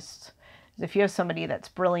narcissists. If you have somebody that's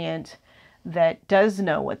brilliant, that does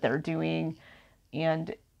know what they're doing,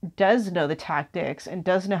 and does know the tactics, and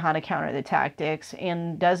does know how to counter the tactics,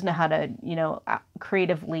 and does know how to,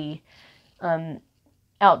 creatively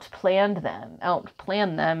outplan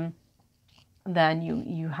them, then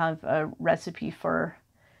you have a recipe for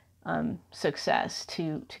success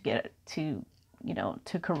to get to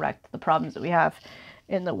correct the problems that we have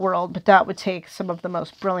in the world. But that would take some of the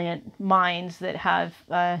most brilliant minds that have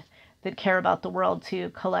that care about the world to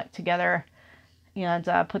collect together and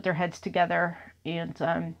put their heads together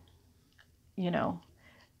and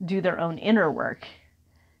do their own inner work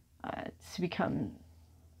to become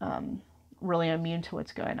really immune to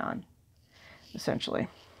what's going on, essentially.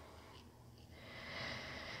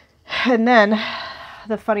 And then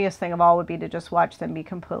the funniest thing of all would be to just watch them be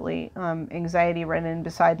completely anxiety-ridden and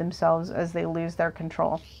beside themselves as they lose their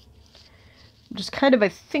control. Just kind of, I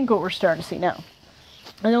think, what we're starting to see now.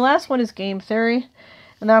 And the last one is game theory.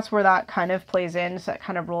 And that's where that kind of plays in. So that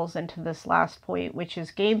kind of rolls into this last point, which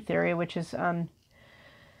is game theory, which is,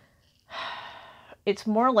 it's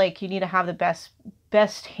more like you need to have the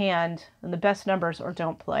best hand and the best numbers or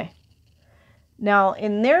don't play. Now,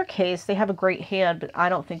 in their case, they have a great hand, but I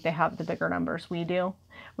don't think they have the bigger numbers we do,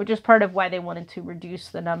 which is part of why they wanted to reduce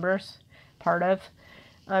the numbers,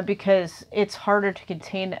 because it's harder to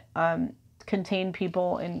contain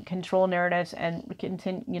people and control narratives and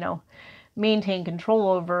maintain control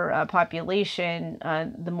over a population.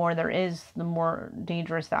 The more there is, the more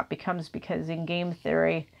dangerous that becomes, because in game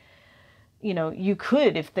theory, you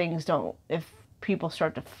could, if people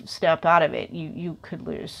start to step out of it, you could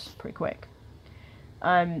lose pretty quick.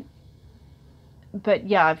 But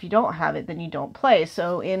yeah, if you don't have it, then you don't play.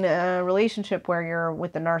 So in a relationship where you're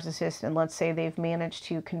with a narcissist, and let's say they've managed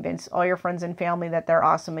to convince all your friends and family that they're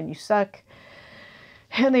awesome and you suck,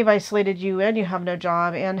 and they've isolated you and you have no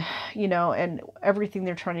job, and, and everything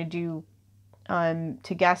they're trying to do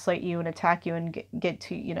to gaslight you and attack you and get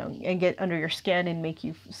to, and get under your skin and make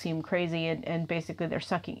you seem crazy, and basically they're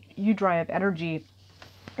sucking you dry of energy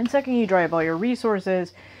and sucking you dry of all your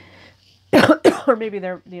resources, or maybe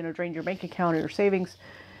they're, drained your bank account or your savings.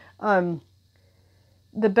 The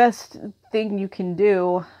best thing you can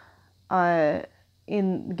do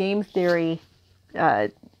in game theory,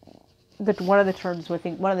 one of the terms, I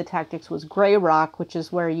think one of the tactics was gray rock, which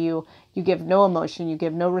is where you give no emotion, you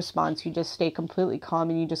give no response, you just stay completely calm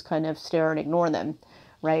and you just kind of stare and ignore them,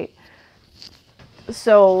 right?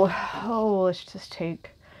 So, let's just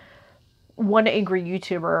take one angry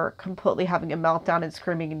YouTuber completely having a meltdown and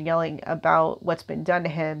screaming and yelling about what's been done to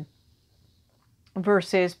him,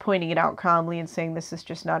 versus pointing it out calmly and saying this is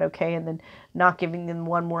just not okay, and then not giving them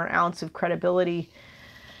one more ounce of credibility.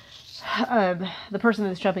 The person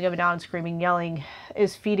that's jumping up and down and screaming, yelling,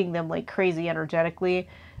 is feeding them like crazy energetically,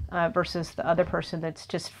 versus the other person that's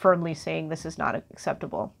just firmly saying this is not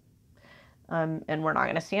acceptable. And we're not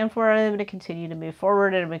going to stand for it. I'm going to continue to move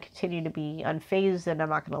forward, and I'm going to continue to be unfazed, and I'm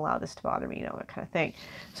not going to allow this to bother me, that kind of thing.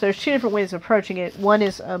 So there's two different ways of approaching it. One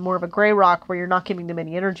is more of a gray rock, where you're not giving them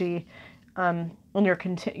any energy, and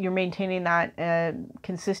you're maintaining that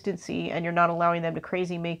consistency, and you're not allowing them to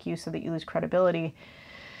crazy make you so that you lose credibility.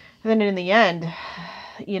 And then in the end,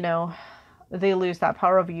 they lose that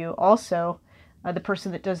power over you. Also, the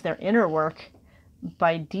person that does their inner work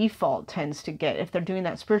by default tends to get, if they're doing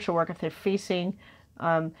that spiritual work, if they're facing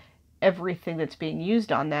everything that's being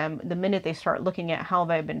used on them, the minute they start looking at how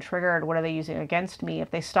they've been triggered, what are they using against me,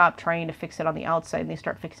 if they stop trying to fix it on the outside and they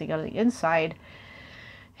start fixing it on the inside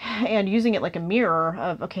and using it like a mirror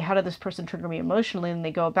of, okay, how did this person trigger me emotionally? And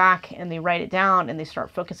they go back and they write it down and they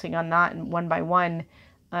start focusing on that, and one by one,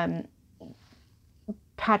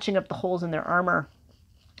 patching up the holes in their armor.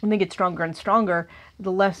 And they get stronger and stronger,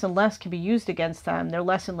 the less and less can be used against them. They're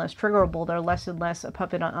less and less triggerable. They're less and less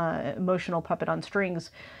a emotional puppet on strings,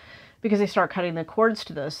 because they start cutting the cords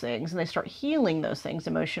to those things and they start healing those things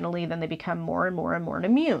emotionally. Then they become more and more and more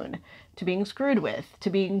immune to being screwed with, to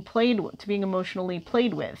being played with, to being emotionally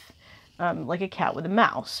played with, like a cat with a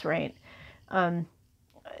mouse, right?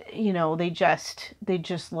 They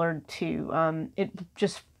just learn to, it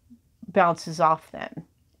just bounces off them.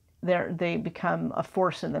 They become a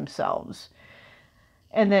force in themselves.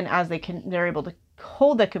 And then as they're able to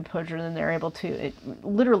hold that composure, then they're able to, it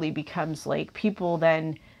literally becomes like people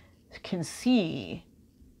then can see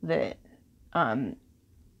that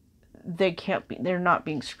they're not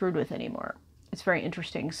being screwed with anymore. It's very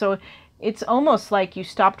interesting. So it's almost like you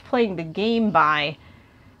stopped playing the game by,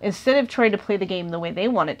 instead of trying to play the game the way they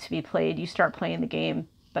want it to be played, you start playing the game,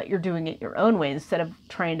 but you're doing it your own way. Instead of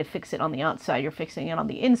trying to fix it on the outside, you're fixing it on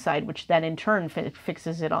the inside, which then in turn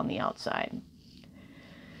fixes it on the outside.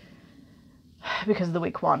 Because of the way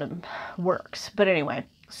quantum works. But anyway,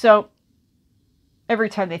 so every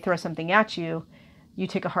time they throw something at you, you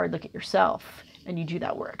take a hard look at yourself and you do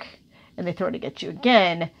that work. And they throw it at you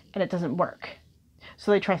again and it doesn't work.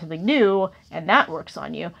 So they try something new and that works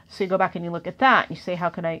on you. So you go back and you look at that and you say, how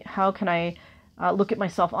can I look at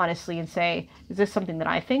myself honestly and say, is this something that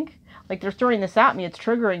I think? Like, they're throwing this at me, it's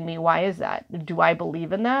triggering me. Why is that? Do I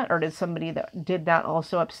believe in that? Or did somebody that did that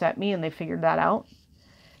also upset me and they figured that out?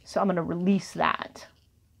 So I'm going to release that.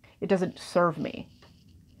 It doesn't serve me.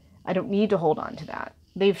 I don't need to hold on to that.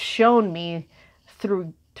 They've shown me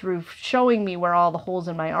through showing me where all the holes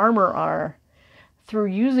in my armor are, through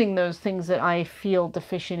using those things that I feel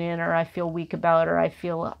deficient in, or I feel weak about, or I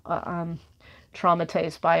feel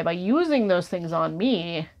traumatized by using those things on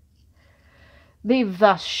me, they've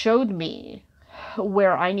thus showed me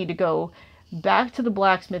where I need to go back to the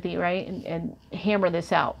blacksmithy, right, and hammer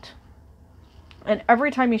this out. And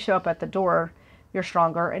every time you show up at the door, you're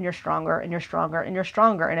stronger and you're stronger and you're stronger and you're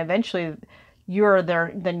stronger. And eventually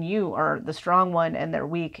then you are the strong one and they're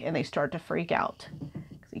weak and they start to freak out.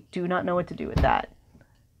 Because they do not know what to do with that.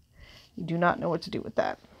 You do not know what to do with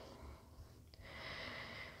that.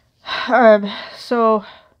 So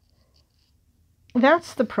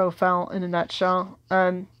that's the profile in a nutshell.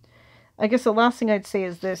 I guess the last thing I'd say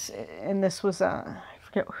is this, and this was, I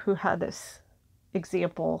forget who had this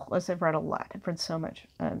example, as I've read a lot. I've read so much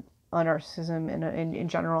on narcissism and in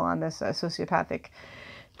general on this sociopathic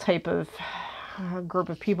type of group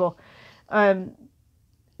of people.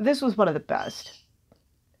 This was one of the best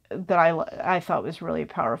that I thought was really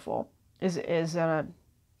powerful, was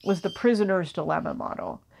the prisoner's dilemma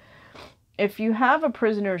model. If you have a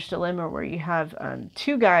prisoner's dilemma where you have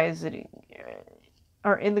two guys that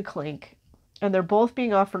are in the clink and they're both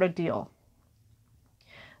being offered a deal,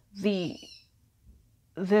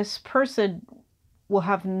 this person will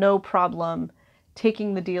have no problem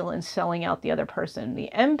taking the deal and selling out the other person. The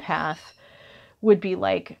empath would be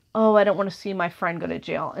like, oh, I don't want to see my friend go to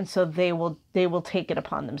jail. And so they will take it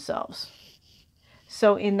upon themselves.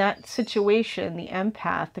 So in that situation, the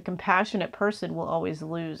empath, the compassionate person, will always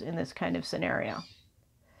lose in this kind of scenario.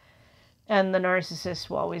 And the narcissist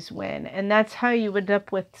will always win. And that's how you end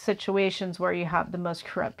up with situations where you have the most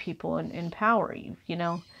corrupt people in power.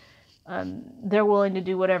 They're willing to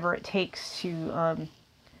do whatever it takes to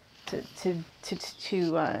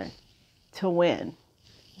win,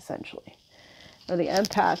 essentially. Or the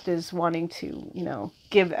empath is wanting to,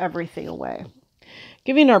 give everything away.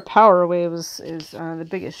 Giving our power away is the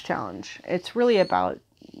biggest challenge. It's really about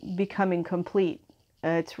becoming complete.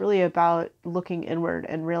 It's really about looking inward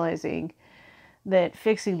and realizing that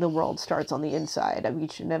fixing the world starts on the inside of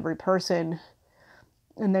each and every person,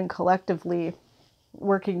 and then collectively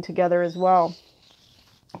working together as well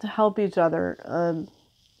to help each other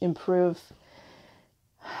improve,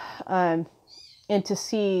 and to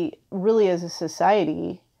see really as a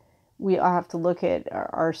society, we all have to look at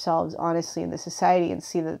ourselves honestly in the society and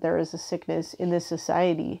see that there is a sickness in this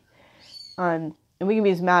society. And we can be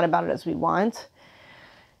as mad about it as we want.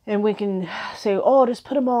 And we can say, oh, just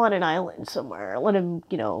put them all on an island somewhere. Let them,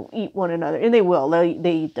 eat one another. And they will.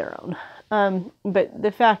 They eat their own. But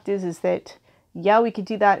the fact is that, yeah, we could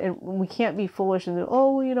do that. And we can't be foolish and say,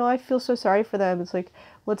 oh, I feel so sorry for them. It's like,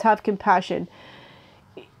 let's have compassion.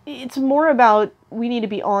 It's more about, we need to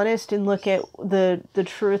be honest and look at the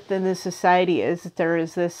truth in this society is that there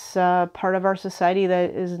is this part of our society that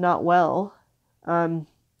is not well. And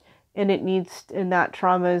and that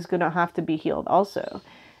trauma is going to have to be healed also.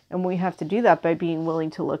 And we have to do that by being willing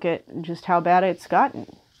to look at just how bad it's gotten.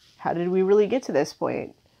 How did we really get to this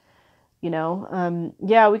point?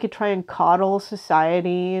 Yeah, we could try and coddle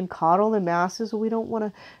society and coddle the masses. We don't want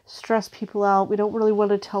to stress people out. We don't really want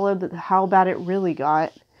to tell them how bad it really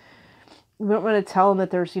got. We don't want to tell them that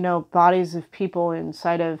there's, bodies of people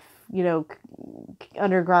inside of,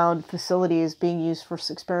 underground facilities being used for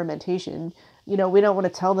experimentation. We don't want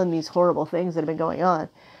to tell them these horrible things that have been going on.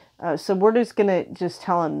 So we're just going to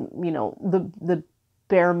tell them, the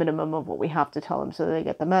bare minimum of what we have to tell them so that they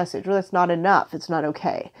get the message. Well, that's not enough. It's not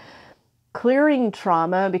okay. Clearing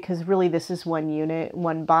trauma, because really this is one unit,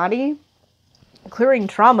 one body. Clearing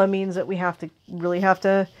trauma means that we have to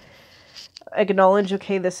acknowledge,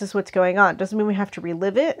 okay, this is what's going on. Doesn't mean we have to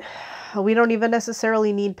relive it. We don't even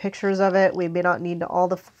necessarily need pictures of it. We may not need all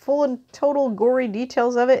the full and total gory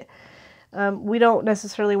details of it. We don't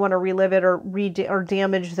necessarily want to relive it or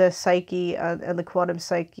damage the psyche and the quantum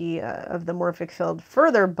psyche of the morphic field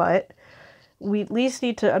further, but we at least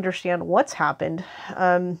need to understand what's happened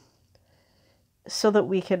so that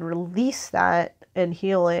we can release that and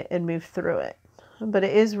heal it and move through it. But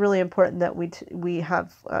it is really important that we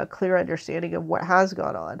have a clear understanding of what has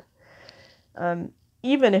gone on.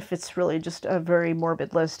 Even if it's really just a very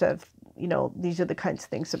morbid list of, these are the kinds of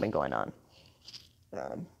things that have been going on.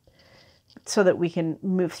 So that we can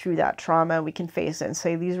move through that trauma, we can face it and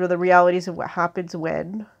say, these are the realities of what happens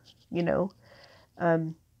when,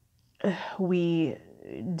 we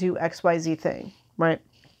do XYZ thing, right?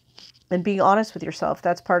 And being honest with yourself,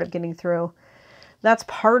 that's part of getting through. That's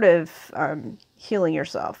part of healing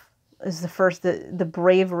yourself, is the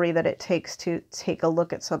bravery that it takes to take a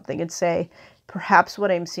look at something and say, perhaps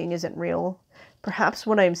what I'm seeing isn't real. Perhaps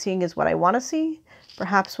what I'm seeing is what I want to see.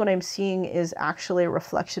 Perhaps what I'm seeing is actually a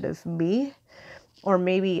reflection of me. Or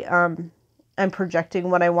maybe I'm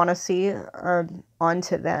projecting what I want to see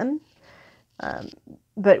onto them.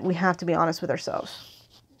 But we have to be honest with ourselves,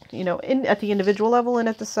 at the individual level and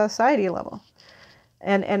at the society level.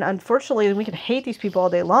 And unfortunately, we can hate these people all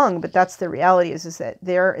day long, but that's the reality is that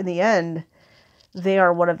they're, in the end, they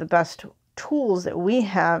are one of the best tools that we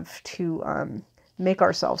have to make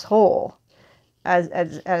ourselves whole as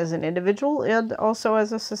an individual and also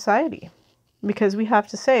as a society. Because we have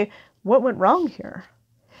to say, what went wrong here?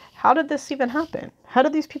 How did this even happen? How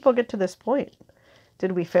did these people get to this point?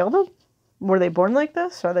 Did we fail them? Were they born like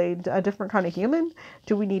this? Are they a different kind of human?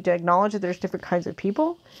 Do we need to acknowledge that there's different kinds of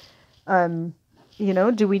people? Do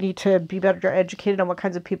we need to be better educated on what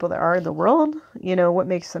kinds of people there are in the world? What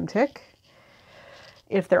makes them tick?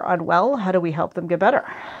 If they're unwell, how do we help them get better?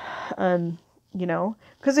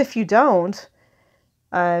 Because if you don't,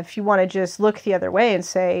 if you want to just look the other way and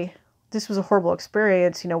say, this was a horrible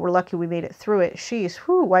experience, we're lucky we made it through it. Sheesh,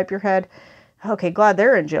 whoo, wipe your head. Okay, glad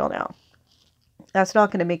they're in jail now. That's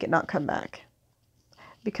not going to make it not come back.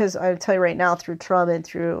 Because I'll tell you right now, through trauma and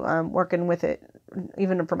through working with it,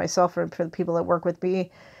 even for myself or for the people that work with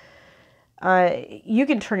me, you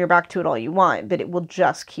can turn your back to it all you want, but it will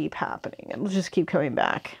just keep happening. It will just keep coming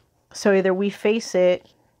back. So either we face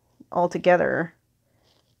it all together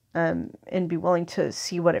and be willing to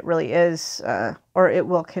see what it really is, or it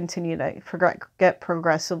will continue to get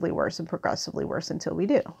progressively worse and progressively worse until we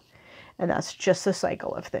do. And that's just the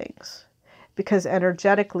cycle of things. Because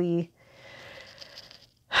energetically,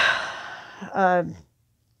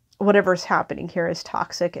 whatever's happening here is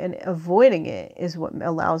toxic, and avoiding it is what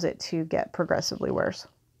allows it to get progressively worse.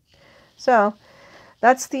 So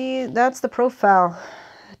that's the profile.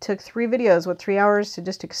 It took 3 videos with 3 hours to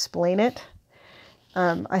just explain it.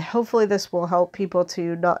 Hopefully this will help people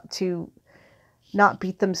to not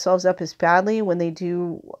beat themselves up as badly when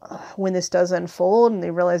when this does unfold and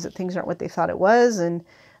they realize that things aren't what they thought it was, and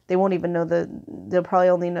they won't even know they'll probably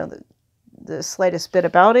only know the slightest bit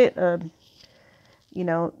about it,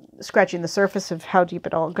 scratching the surface of how deep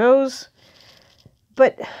it all goes.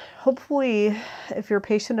 But hopefully, if you're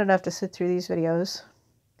patient enough to sit through these videos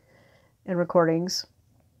and recordings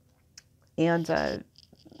and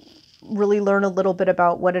really learn a little bit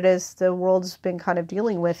about what it is the world's been kind of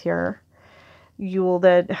dealing with here, you will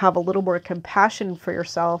then have a little more compassion for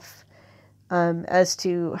yourself as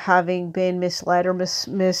to having been misled or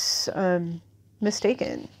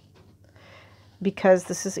mistaken. Because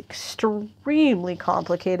this is extremely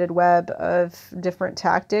complicated web of different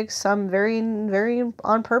tactics, some very, very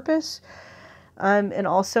on purpose, and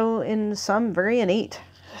also in some very innate.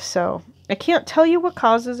 So I can't tell you what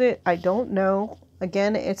causes it. I don't know.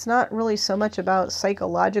 Again, it's not really so much about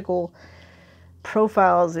psychological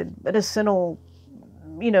profiles and medicinal,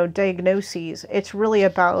 diagnoses. It's really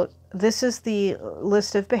about, this is the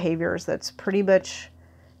list of behaviors that's pretty much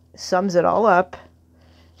sums it all up.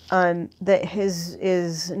 That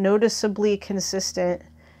is noticeably consistent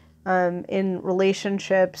in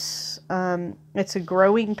relationships. It's a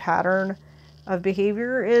growing pattern of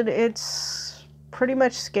behavior. It's pretty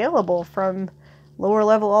much scalable from lower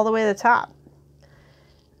level all the way to the top.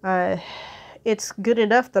 It's good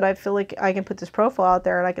enough that I feel like I can put this profile out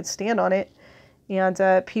there and I can stand on it. And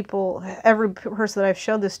every person that I've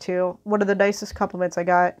showed this to, one of the nicest compliments I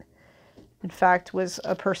got, in fact, was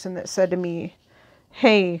a person that said to me,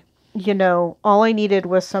 hey, all I needed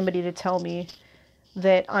was somebody to tell me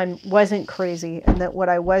that I wasn't crazy and that what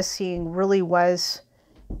I was seeing really was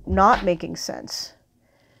not making sense.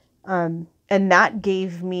 And that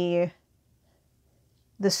gave me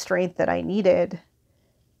the strength that I needed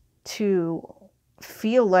to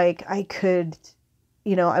feel like I could,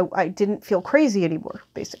 I didn't feel crazy anymore,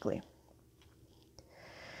 basically.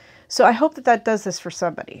 So I hope that does this for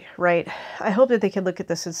somebody, right? I hope that they can look at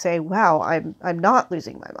this and say, wow, I'm not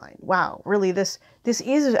losing my mind. Wow, really, this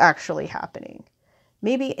is actually happening.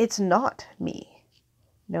 Maybe it's not me.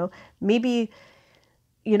 Maybe,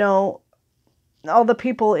 all the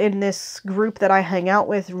people in this group that I hang out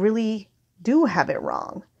with really do have it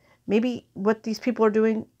wrong. Maybe what these people are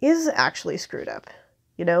doing is actually screwed up,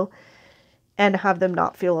 and have them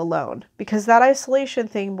not feel alone. Because that isolation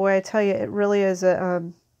thing, boy, I tell you, it really is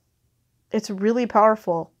it's really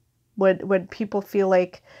powerful when people feel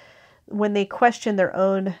like, when they question their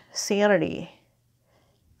own sanity.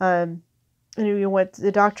 What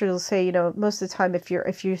the doctors will say, most of the time, if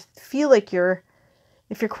you feel like you're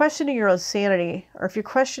questioning your own sanity, or if you're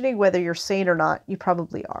questioning whether you're sane or not, you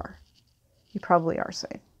probably are. You probably are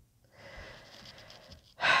sane.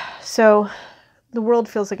 So the world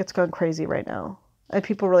feels like it's going crazy right now. And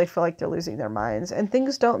people really feel like they're losing their minds. And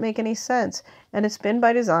things don't make any sense. And it's been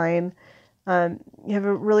by design. You have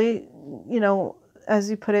a really, as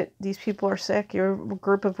you put it, these people are sick. You're a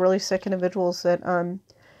group of really sick individuals that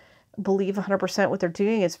believe 100% what they're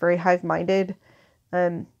doing. It's very hive-minded,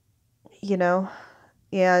 you know,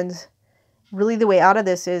 and really the way out of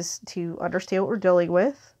this is to understand what we're dealing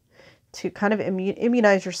with, to kind of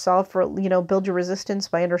immunize yourself, for, you know, build your resistance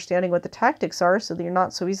by understanding what the tactics are so that you're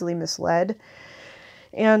not so easily misled,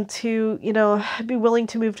 and to, you know, be willing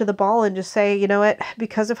to move to the ball and just say, you know what,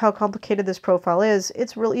 because of how complicated this profile is,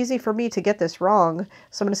 it's real easy for me to get this wrong.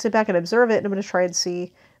 So I'm going to sit back and observe it, and I'm going to try and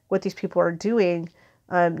see what these people are doing,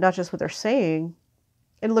 not just what they're saying,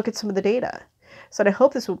 and look at some of the data. So I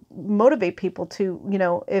hope this will motivate people to, you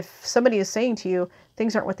know, if somebody is saying to you,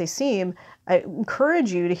 things aren't what they seem, I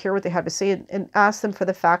encourage you to hear what they have to say and ask them for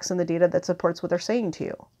the facts and the data that supports what they're saying to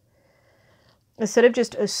you. Instead of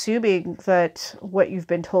just assuming that what you've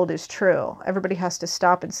been told is true, everybody has to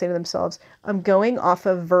stop and say to themselves, I'm going off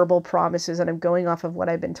of verbal promises and I'm going off of what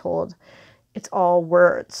I've been told. It's all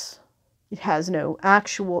words. It has no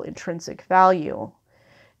actual intrinsic value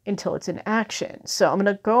until it's in action. So I'm going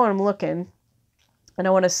to go and I'm looking, and I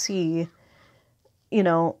want to see, you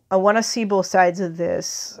know, I want to see both sides of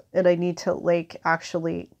this, and I need to like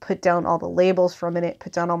actually put down all the labels for a minute,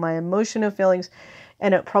 put down all my emotional feelings,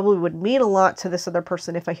 and it probably would mean a lot to this other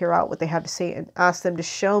person if I hear out what they have to say and ask them to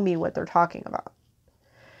show me what they're talking about.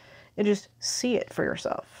 And just see it for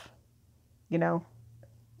yourself, you know.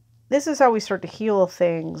 This is how we start to heal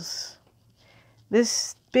things.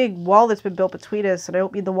 This big wall that's been built between us, and I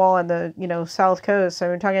don't mean the wall on the, you know, South Coast.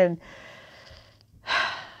 I'm talking,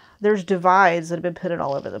 there's divides that have been put in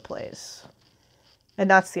all over the place. And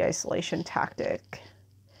that's the isolation tactic.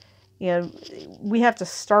 And we have to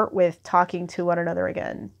start with talking to one another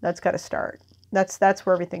again. That's got to start. That's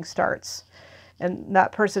where everything starts. And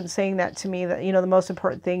that person saying that to me, that, you know, the most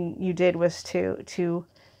important thing you did was to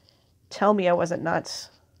tell me I wasn't nuts,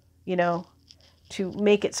 you know, to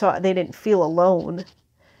make it so they didn't feel alone,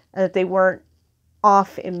 and that they weren't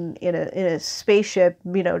off in a spaceship,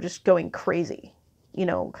 you know, just going crazy, you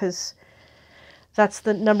know, because that's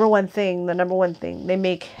the number one thing. They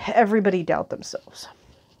make everybody doubt themselves.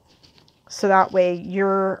 So that way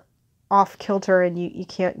you're off kilter and you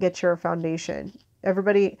can't get your foundation.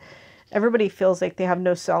 Everybody feels like they have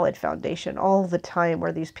no solid foundation all the time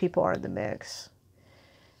where these people are in the mix.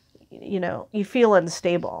 You know, you feel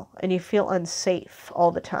unstable and you feel unsafe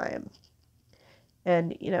all the time.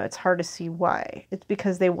 And, you know, it's hard to see why. It's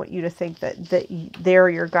because they want you to think that they're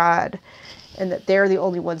your God, and that they're the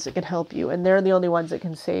only ones that can help you, and they're the only ones that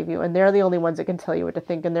can save you, and they're the only ones that can tell you what to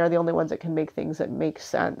think, and they're the only ones that can make things that make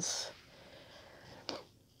sense.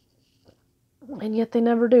 And yet they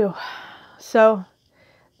never do. So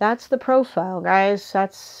that's the profile, guys.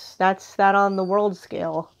 That's that on the world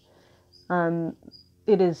scale.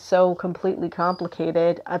 It is so completely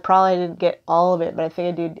complicated. I probably didn't get all of it, but I think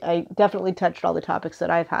I did. I definitely touched all the topics that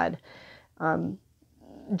I've had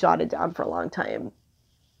jotted down for a long time.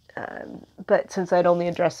 But since I'd only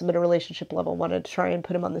addressed them at a relationship level, I wanted to try and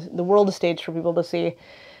put them on the world stage for people to see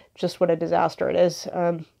just what a disaster it is,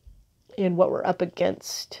 and what we're up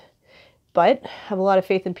against. But I have a lot of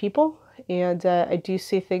faith in people, and I do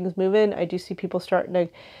see things moving. I do see people starting to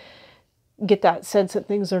get that sense that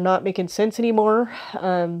things are not making sense anymore.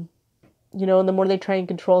 You know, and the more they try and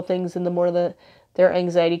control things, and the more their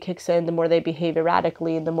anxiety kicks in, the more they behave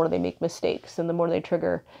erratically, and the more they make mistakes, and the more they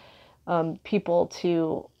trigger people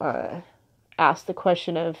to ask the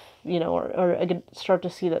question of, you know, or start to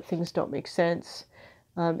see that things don't make sense.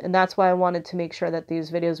 And that's why I wanted to make sure that these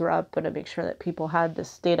videos were up, and to make sure that people had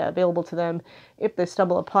this data available to them. If they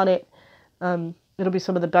stumble upon it, it'll be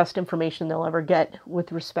some of the best information they'll ever get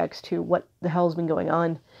with respects to what the hell's been going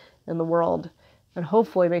on in the world, and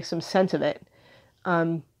hopefully make some sense of it.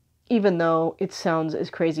 Even though it sounds as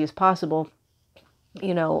crazy as possible,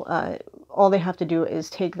 you know, all they have to do is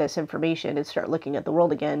take this information and start looking at the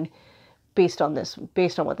world again based on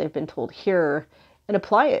what they've been told here, and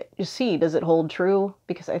apply it. Just see, does it hold true?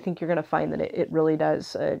 Because I think you're going to find that it really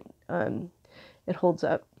does. It holds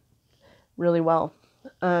up really well.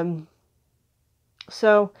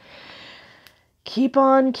 So keep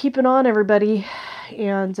on keeping on, everybody.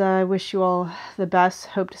 And I wish you all the best.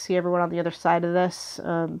 Hope to see everyone on the other side of this,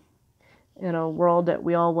 in a world that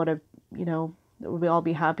we all want to, you know, that we all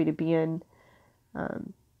be happy to be in a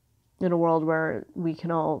world where we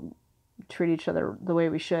can all treat each other the way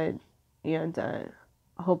we should, and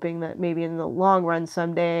hoping that maybe in the long run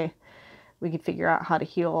someday we can figure out how to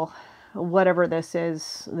heal whatever this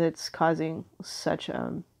is that's causing such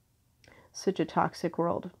a toxic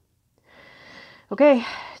world. Okay,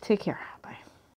 take care.